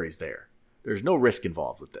no worries there. There's no risk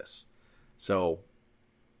involved with this. So –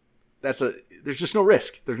 there's just no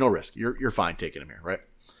risk. There's no risk. You're fine taking him here, right?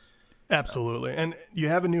 Absolutely. And you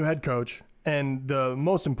have a new head coach, and the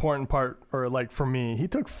most important part, or like for me, he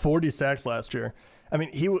took 40 sacks last year.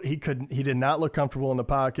 He did not look comfortable in the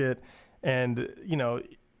pocket, and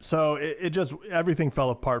so it just everything fell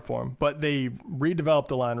apart for him. But they redeveloped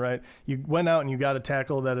the line, right? You went out and you got a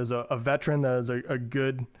tackle that is a veteran, that is a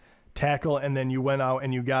good tackle, and then you went out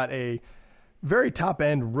and you got a very top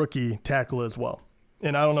end rookie tackle as well.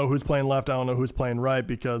 And I don't know who's playing left. I don't know who's playing right,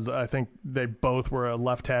 because I think they both were a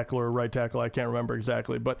left tackle or a right tackle. I can't remember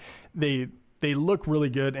exactly. But they look really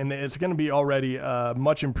good, and it's going to be already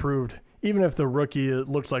much improved. Even if the rookie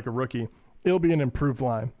looks like a rookie, it'll be an improved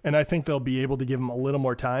line. And I think they'll be able to give him a little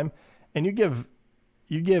more time. And you give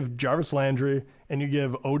Jarvis Landry, and you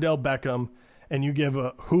give Odell Beckham, and you give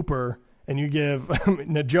Hooper, and you give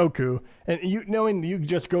Njoku, and you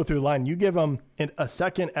just go through the line. You give them a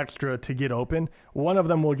second extra to get open. One of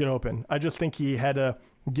them will get open. I just think he had to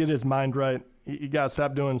get his mind right. You got to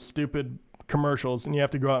stop doing stupid commercials, and you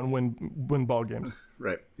have to go out and win ball games.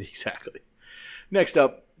 Right, exactly. Next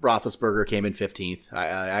up, Roethlisberger came in 15th.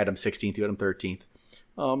 I had him 16th. You had him 13th.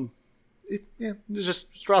 It's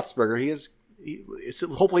just Roethlisberger.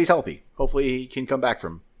 Hopefully he's healthy. Hopefully he can come back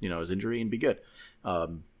from his injury and be good.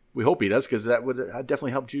 We hope he does, because that would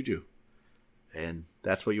definitely help Juju. And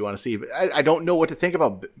that's what you want to see. But I don't know what to think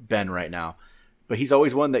about Ben right now. But he's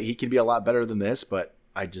always one that he can be a lot better than this. But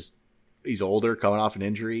he's older, coming off an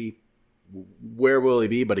injury. Where will he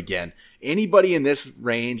be? But again, anybody in this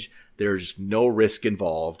range, there's no risk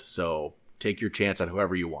involved. So take your chance on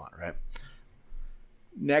whoever you want, right?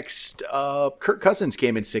 Next, Kirk Cousins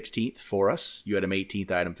came in 16th for us. You had him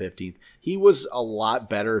 18th, I had him 15th. He was a lot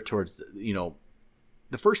better towards, I think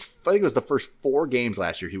it was the first 4 games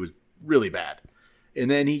last year. He was really bad.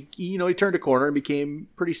 And then he turned a corner and became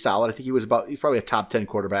pretty solid. I think he's probably a top 10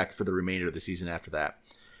 quarterback for the remainder of the season after that.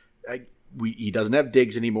 He doesn't have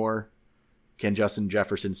Diggs anymore. Can Justin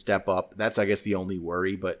Jefferson step up? That's, I guess, the only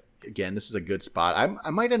worry. But again, this is a good spot. I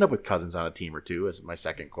might end up with Cousins on a team or two as my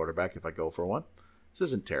second quarterback if I go for one. This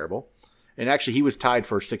isn't terrible. And actually, he was tied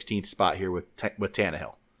for 16th spot here with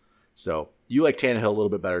Tannehill. So you like Tannehill a little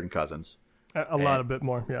bit better than Cousins. A lot bit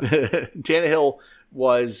more, yeah. Tannehill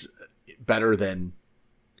was better than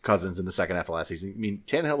Cousins in the second half of last season. I mean,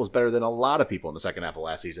 Tannehill was better than a lot of people in the second half of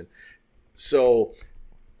last season. So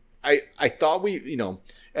I thought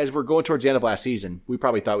as we're going towards the end of last season, we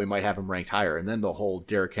probably thought we might have him ranked higher. And then the whole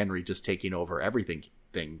Derrick Henry just taking over everything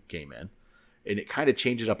thing came in. And it kind of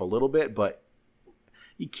changed it up a little bit, but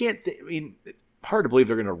you can't, hard to believe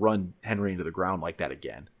they're going to run Henry into the ground like that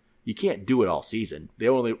again. You can't do it all season. They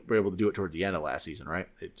only were able to do it towards the end of last season, right?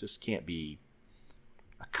 It just can't be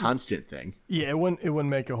a constant thing. Yeah, it wouldn't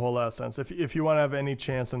make a whole lot of sense. If you want to have any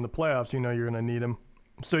chance in the playoffs, you're going to need him.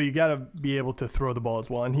 So you got to be able to throw the ball as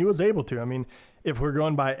well. And he was able to. I mean, if we're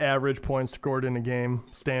going by average points scored in a game,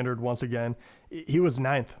 standard once again, he was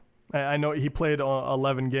 9th. I know he played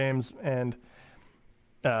 11 games, and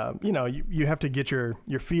you have to get your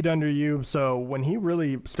feet under you. So when he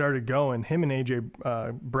really started going, him and A.J.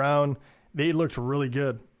 Brown, they looked really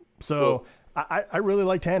good. So cool. I really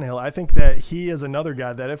like Tannehill. I think that he is another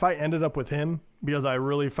guy that if I ended up with him because I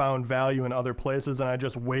really found value in other places and I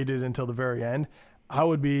just waited until the very end, I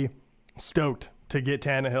would be stoked to get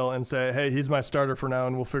Tannehill and say, hey, he's my starter for now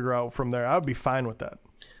and we'll figure out from there. I would be fine with that.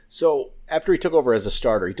 So after he took over as a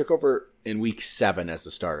starter, he took over in week 7 as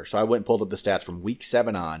the starter. So I went and pulled up the stats from week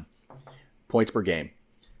 7 on, points per game.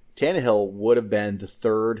 Tannehill would have been the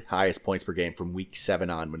 3rd highest points per game from week 7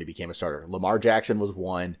 on when he became a starter. Lamar Jackson was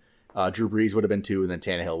 1, Drew Brees would have been 2, and then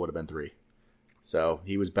Tannehill would have been 3. So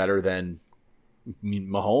he was better than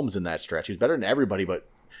Mahomes in that stretch. He was better than everybody but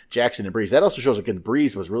Jackson and Brees. That also shows that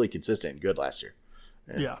Brees was really consistent and good last year.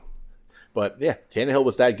 Yeah. But yeah, Tannehill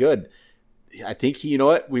was that good. I think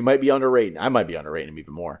we might be underrating. I might be underrating him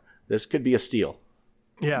even more. This could be a steal.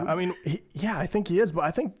 Yeah, I mean, I think he is.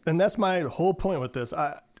 But and that's my whole point with this.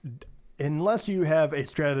 Unless you have a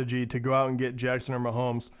strategy to go out and get Jackson or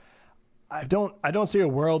Mahomes, I don't see a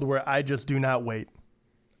world where I just do not wait.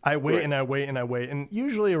 I wait right. and I wait and I wait. And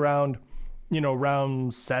usually around,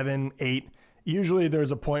 round 7, 8, usually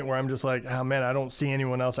there's a point where I'm just like, oh man, I don't see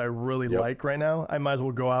anyone else I really like right now. I might as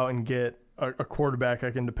well go out and get a quarterback I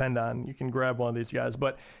can depend on. You can grab one of these guys.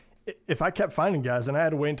 But if I kept finding guys and I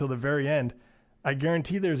had to wait until the very end, I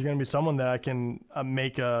guarantee there's going to be someone that I can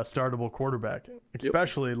make a startable quarterback,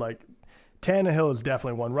 especially like Tannehill is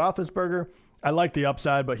definitely one. Roethlisberger, I like the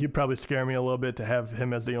upside, but he'd probably scare me a little bit to have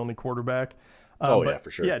him as the only quarterback. Yeah, for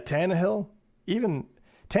sure. Yeah, Tannehill, even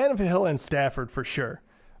Tannehill and Stafford for sure.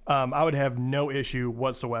 I would have no issue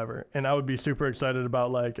whatsoever. And I would be super excited about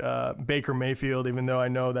like Baker Mayfield, even though I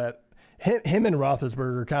know that him and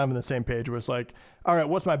Roethlisberger are kind of on the same page where it's like, all right,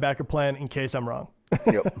 what's my backup plan in case I'm wrong?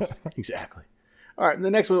 Yep, exactly. All right,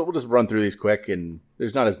 the next one, we'll just run through these quick, and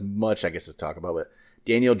there's not as much, I guess, to talk about, but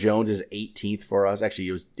Daniel Jones is 18th for us. Actually,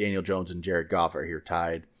 it was Daniel Jones and Jared Goff are here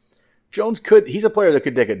tied. Jones he's a player that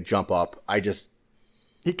could take a jump up. I just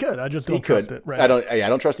don't trust it. Right. I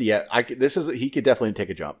don't trust it yet. He could definitely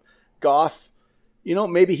take a jump. Goff,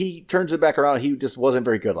 maybe he turns it back around. He just wasn't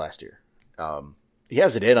very good last year. He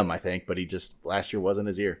has it in him, I think, but last year wasn't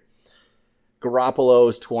his year.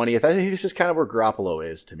 Garoppolo's 20th. I think this is kind of where Garoppolo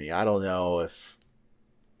is to me. I don't know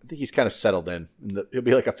I think he's kind of settled in. He'll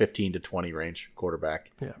be like a 15 to 20 range quarterback.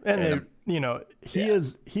 Yeah, and he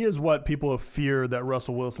is what people fear that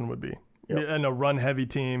Russell Wilson would be in a run heavy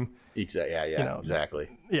team. Exactly. Yeah. Exactly.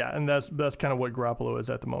 Yeah, and that's kind of what Garoppolo is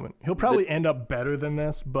at the moment. He'll probably end up better than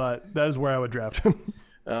this, but that is where I would draft him.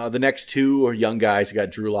 The next two are young guys. We got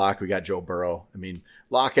Drew Lock. We got Joe Burrow. I mean,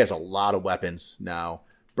 Lock has a lot of weapons now.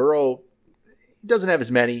 Burrow doesn't have as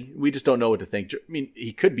many. We just don't know what to think. I mean,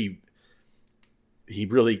 he could be.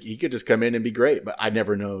 He could just come in and be great, but I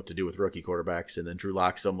never know what to do with rookie quarterbacks. And then Drew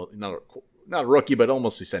Lock's almost not a rookie, but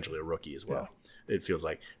almost essentially a rookie as well. Yeah. It feels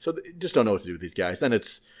like. So just don't know what to do with these guys. Then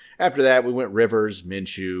after that we went Rivers,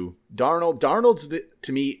 Minshew, Darnold. Darnold's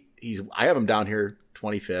to me, I have him down here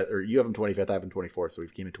 25th, or you have him 25th. I have him 24th, so we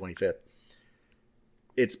came in 25th.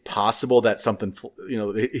 It's possible that something,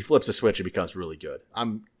 he flips a switch and becomes really good.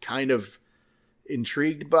 I'm kind of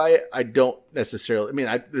intrigued by it. I don't necessarily. I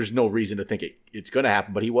mean, there's no reason to think it's going to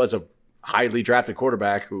happen. But he was a highly drafted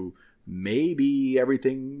quarterback who maybe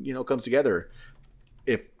everything, comes together.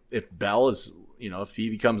 If Bell is, if he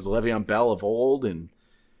becomes Le'Veon Bell of old, and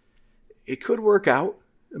it could work out.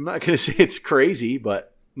 I'm not going to say it's crazy,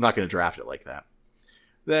 but I'm not going to draft it like that.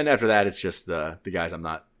 Then after that, it's just the guys I'm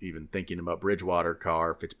not even thinking about: Bridgewater,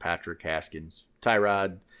 Carr, Fitzpatrick, Haskins,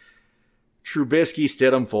 Tyrod, Trubisky,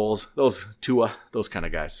 Stidham, Foles, Tua, those kind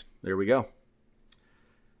of guys. There we go.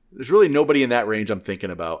 There's really nobody in that range I'm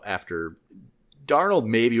thinking about after Darnold.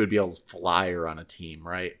 Maybe would be a flyer on a team,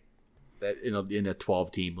 right? That in a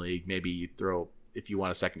 12-team league, maybe you throw if you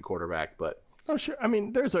want a second quarterback, but oh sure. I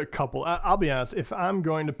mean, there's a couple. I'll be honest. If I'm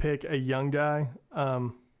going to pick a young guy,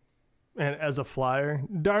 and as a flyer,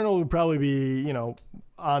 Darnold would probably be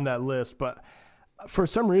on that list. But for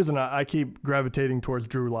some reason, I keep gravitating towards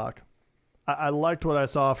Drew Lock. I liked what I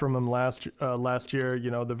saw from him last year.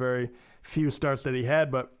 The very few starts that he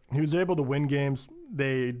had, but he was able to win games.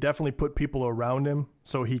 They definitely put people around him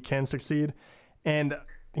so he can succeed. And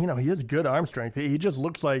he has good arm strength. He just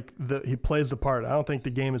looks like he plays the part. I don't think the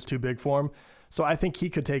game is too big for him. So I think he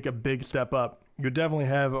could take a big step up. You definitely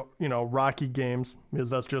have, rocky games because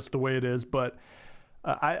that's just the way it is. But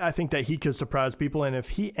I think that he could surprise people. And if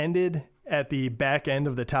he ended at the back end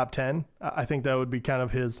of the top 10, I think that would be kind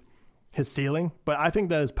of his ceiling. But I think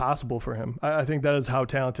that is possible for him. I think that is how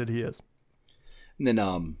talented he is. And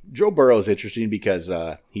then Joe Burrow is interesting because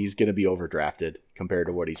he's going to be overdrafted compared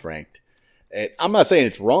to what he's ranked. And I'm not saying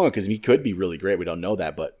it's wrong because he could be really great. We don't know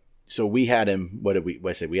that. But so we had him, what did we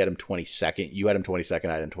say? We had him 22nd. You had him 22nd.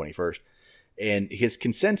 I had him 21st. And his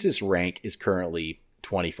consensus rank is currently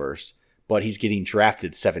 21st, but he's getting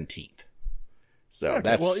drafted 17th. So okay,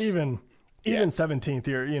 that's... Well, even 17th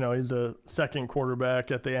year, he's a second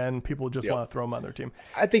quarterback at the end. People just want to throw him on their team.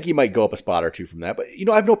 I think he might go up a spot or two from that. But,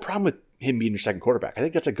 I have no problem with him being your second quarterback. I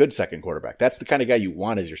think that's a good second quarterback. That's the kind of guy you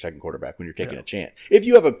want as your second quarterback when you're taking a chance. If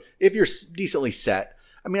you're decently set,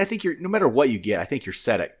 I mean, I think no matter what you get, I think you're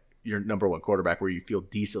set at your number one quarterback where you feel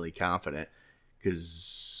decently confident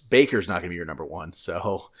because Baker's not going to be your number one.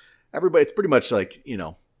 So everybody, it's pretty much like,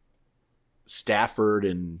 Stafford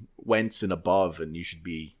and Wentz and above, and you should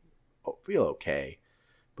feel okay.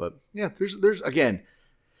 But yeah, there's again,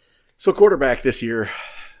 so quarterback this year,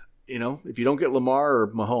 if you don't get Lamar or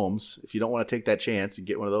Mahomes, if you don't want to take that chance and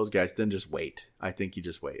get one of those guys, then just wait. I think you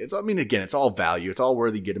just wait. Again, it's all value. It's all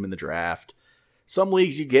worthy. Get them in the draft. Some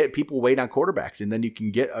leagues you get people wait on quarterbacks, and then you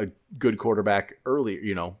can get a good quarterback earlier,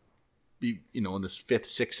 in the 5th,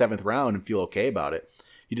 6th, 7th round and feel okay about it.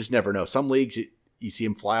 You just never know. Some leagues, you see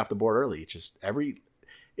him fly off the board early. It's just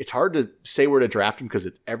it's hard to say where to draft him because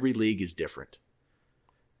every league is different.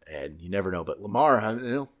 And you never know. But Lamar,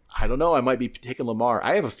 I don't know. I might be taking Lamar.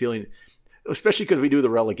 I have a feeling, especially because we do the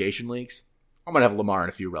relegation leagues, I'm going to have Lamar in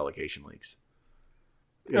a few relegation leagues.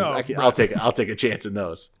 I'll take a chance in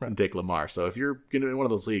those and take Lamar. So if you're going to be in one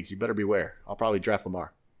of those leagues, you better beware. I'll probably draft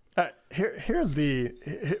Lamar. Here's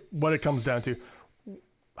what it comes down to.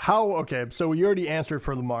 So you already answered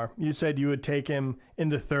for Lamar. You said you would take him in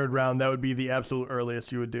the 3rd round. That would be the absolute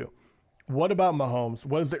earliest you would do. What about Mahomes?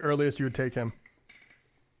 What is the earliest you would take him?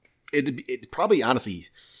 It probably, honestly,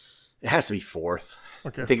 it has to be 4th.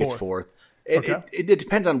 Okay, I think 4th. It's 4th. It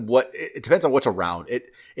depends on what's around.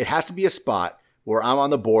 It has to be a spot where I'm on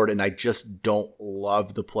the board and I just don't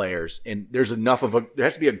love the players. And there's there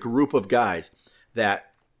has to be a group of guys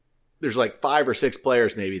that there's like 5 or 6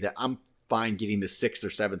 players maybe that I'm fine getting the 6th or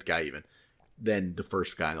 7th guy even than the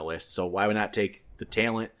first guy on the list. So why would not take the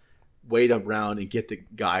talent, wait around and get the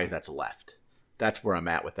guy that's left? That's where I'm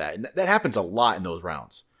at with that. And that happens a lot in those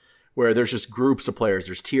rounds where there's just groups of players,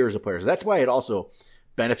 there's tiers of players. That's why it also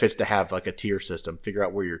benefits to have like a tier system, figure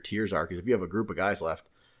out where your tiers are. Because if you have a group of guys left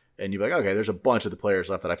and you're like, okay, there's a bunch of the players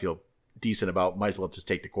left that I feel decent about, might as well just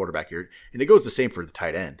take the quarterback here. And it goes the same for the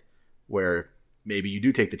tight end where maybe you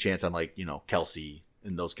do take the chance on like, Kelsey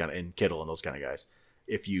and and Kittle and those kind of guys.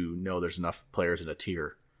 If you know there's enough players in a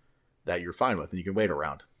tier that you're fine with and you can wait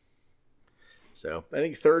around. So I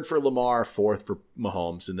think 3rd for Lamar, 4th for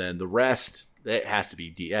Mahomes, and then the rest, it has to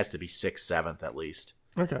be 6th, 7th at least.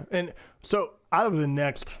 Okay. And so out of the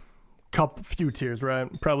next few tiers, right?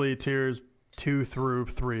 Probably tiers 2 through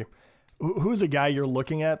 3. Who's a guy you're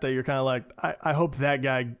looking at that you're kind of like, I hope that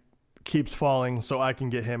guy keeps falling so I can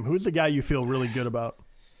get him? Who's the guy you feel really good about?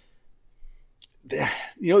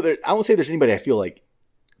 I won't say there's anybody I feel like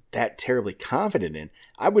that terribly confident in.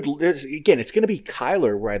 Again, it's going to be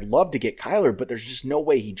Kyler, where I'd love to get Kyler, but there's just no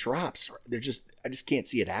way he drops. I just can't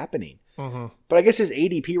see it happening. Mm-hmm. But I guess his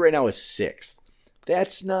ADP right now is 6th.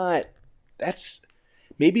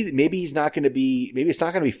 Maybe he's not going to be, maybe it's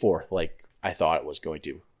not going to be 4th like I thought it was going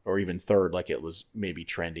to, or even 3rd like it was maybe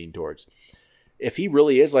trending towards. if he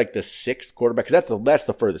really is like the sixth quarterback, because that's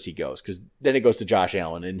the furthest he goes, because then it goes to Josh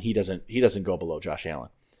Allen, and he doesn't go below Josh Allen.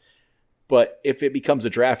 But if it becomes a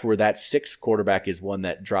draft where that sixth quarterback is one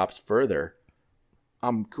that drops further,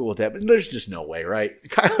 I'm cool with that. But there's just no way, right?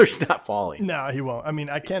 Kyler's not falling. No, he won't. I mean,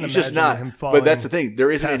 I can't He's imagine just not. him falling. But that's the thing.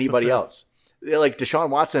 There isn't anybody fifth. else. Like Deshaun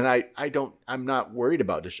Watson, I'm not worried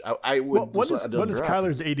about Deshaun. I would. What is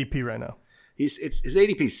Kyler's ADP right now? His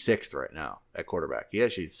ADP is sixth right now at quarterback. He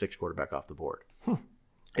actually is sixth quarterback off the board.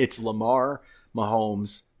 It's Lamar,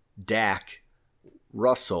 Mahomes, Dak,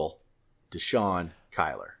 Russell, Deshaun,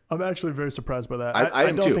 Kyler. I'm actually very surprised by that.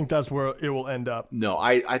 I don't think that's where it will end up. No,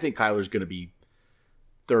 I think Kyler's going to be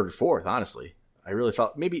third or fourth, honestly. I really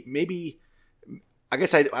felt maybe I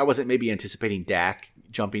guess I wasn't maybe anticipating Dak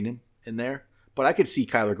jumping in there, but I could see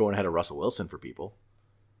Kyler going ahead of Russell Wilson for people.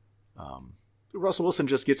 Russell Wilson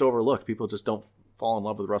just gets overlooked. People just don't fall in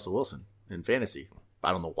love with Russell Wilson in fantasy.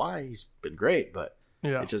 I don't know why. He's been great, but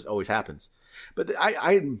it just always happens. But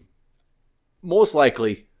I most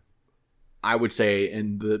likely, I would say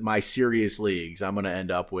in my serious leagues, I'm going to end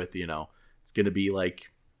up with, it's going to be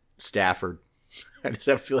like Stafford. I just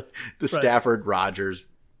have to feel like the Stafford, Rodgers,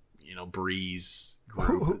 Breeze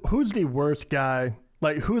group. Who's the worst guy?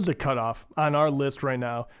 Like, who's the cutoff on our list right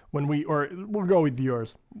now? We'll go with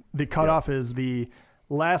yours. The cutoff is the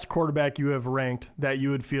last quarterback you have ranked that you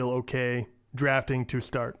would feel okay drafting to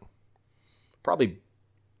start. Probably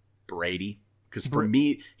Brady, because for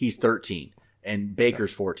me, he's 13 and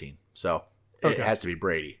Baker's 14. So it has to be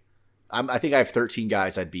Brady. I think I have 13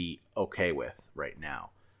 guys I'd be okay with right now.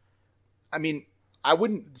 I mean, I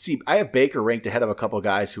have Baker ranked ahead of a couple of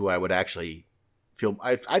guys who I would actually feel,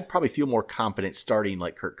 I'd probably feel more confident starting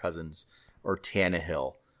like Kirk Cousins or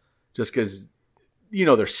Tannehill, just because,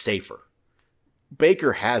 they're safer.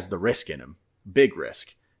 Baker has the risk in him, big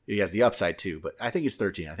risk. He has the upside too, but I think he's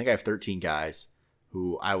 13. I think I have 13 guys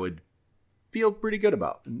who I would feel pretty good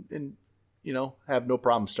about and have no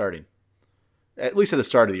problem starting, at least at the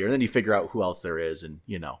start of the year. And then you figure out who else there is and,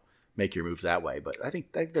 make your moves that way. But I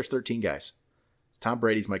think there's 13 guys. Tom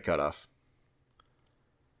Brady's my cutoff.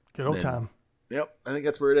 Good old Tom. Yep. I think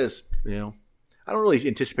that's where it is. I don't really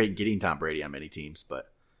anticipate getting Tom Brady on many teams,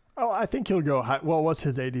 but. Oh, I think he'll go high. Well, what's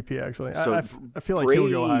his ADP actually? So I feel like he'll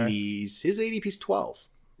go higher. His ADP is 12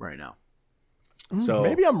 right now. So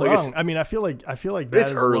maybe I'm wrong. I feel like that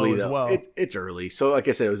it's is early low though. as well. It's early. So like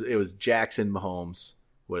I said, it was Jackson, Mahomes,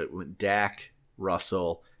 Dak,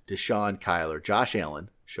 Russell, Deshaun, Kyler, Josh Allen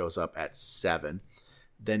shows up at 7.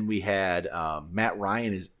 Then we had Matt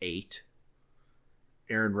Ryan is 8.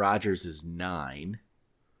 Aaron Rodgers is 9.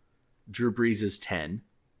 Drew Brees is 10.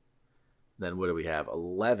 Then what do we have?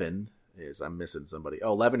 11 is, I'm missing somebody.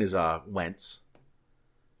 11 is Wentz.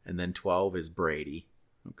 And then 12 is Brady.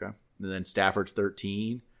 Okay. And then Stafford's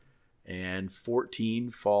 13. And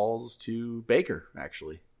 14 falls to Baker,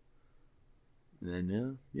 actually. And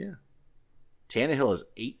then, Tannehill is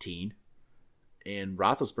 18. And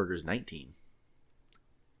Roethlisberger's 19.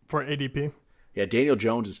 For ADP? Yeah, Daniel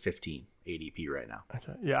Jones is 15 ADP right now.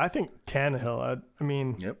 Okay. Yeah, I think Tannehill,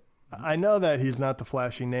 Yep. I know that he's not the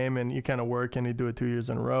flashy name and you kind of work and you do it 2 years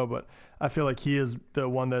in a row, but I feel like he is the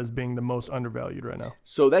one that is being the most undervalued right now.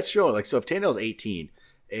 So that's showing, so if Tannehill's 18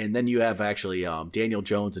 and then you have actually Daniel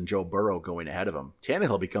Jones and Joe Burrow going ahead of him,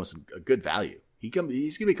 Tannehill becomes a good value. He's going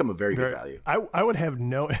to become a very good value. I would have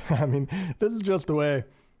this is just the way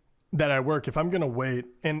that I work. If I'm going to wait,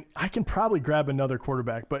 and I can probably grab another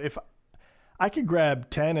quarterback, but if I could grab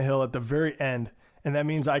Tannehill at the very end, and that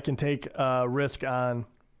means I can take a risk on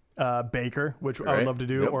Baker, which I would love to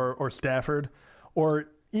do, or Stafford, or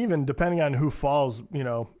even depending on who falls,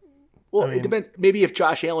 Well, it depends. Maybe if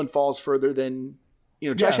Josh Allen falls further than,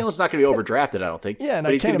 Josh Allen's not going to be overdrafted, I don't think. Yeah, and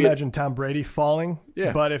I can't imagine Tom Brady falling.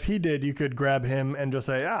 Yeah. But if he did, you could grab him and just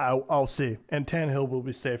say, I'll see. And Tannehill will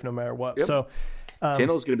be safe no matter what. Yep. So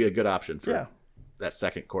Tannehill's going to be a good option for that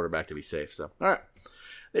second quarterback to be safe. So, all right.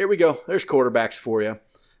 There we go. There's quarterbacks for you.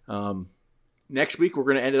 Next week, we're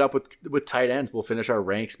going to end it up with tight ends. We'll finish our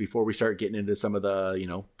ranks before we start getting into some of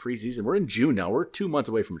the, preseason. We're in June now. We're 2 months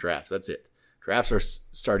away from drafts. That's it. Drafts are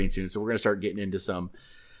starting soon. So we're going to start getting into some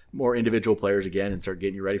more individual players again and start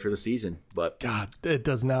getting you ready for the season. But God, it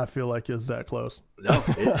does not feel like it's that close. No,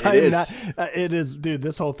 it is. It is, dude.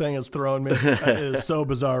 This whole thing is throwing me. It is so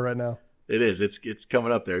bizarre right now. It is. It's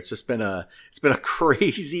coming up there. It's just been a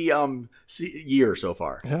crazy year so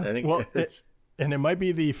far. Yeah. I think and it might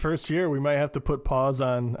be the first year we might have to put pause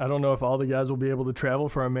on. I don't know if all the guys will be able to travel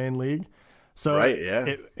for our main league. So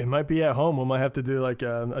it might be at home. We might have to do like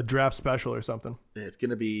a draft special or something. It's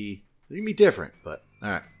gonna be different, but all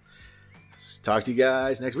right. Talk to you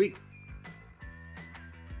guys next week.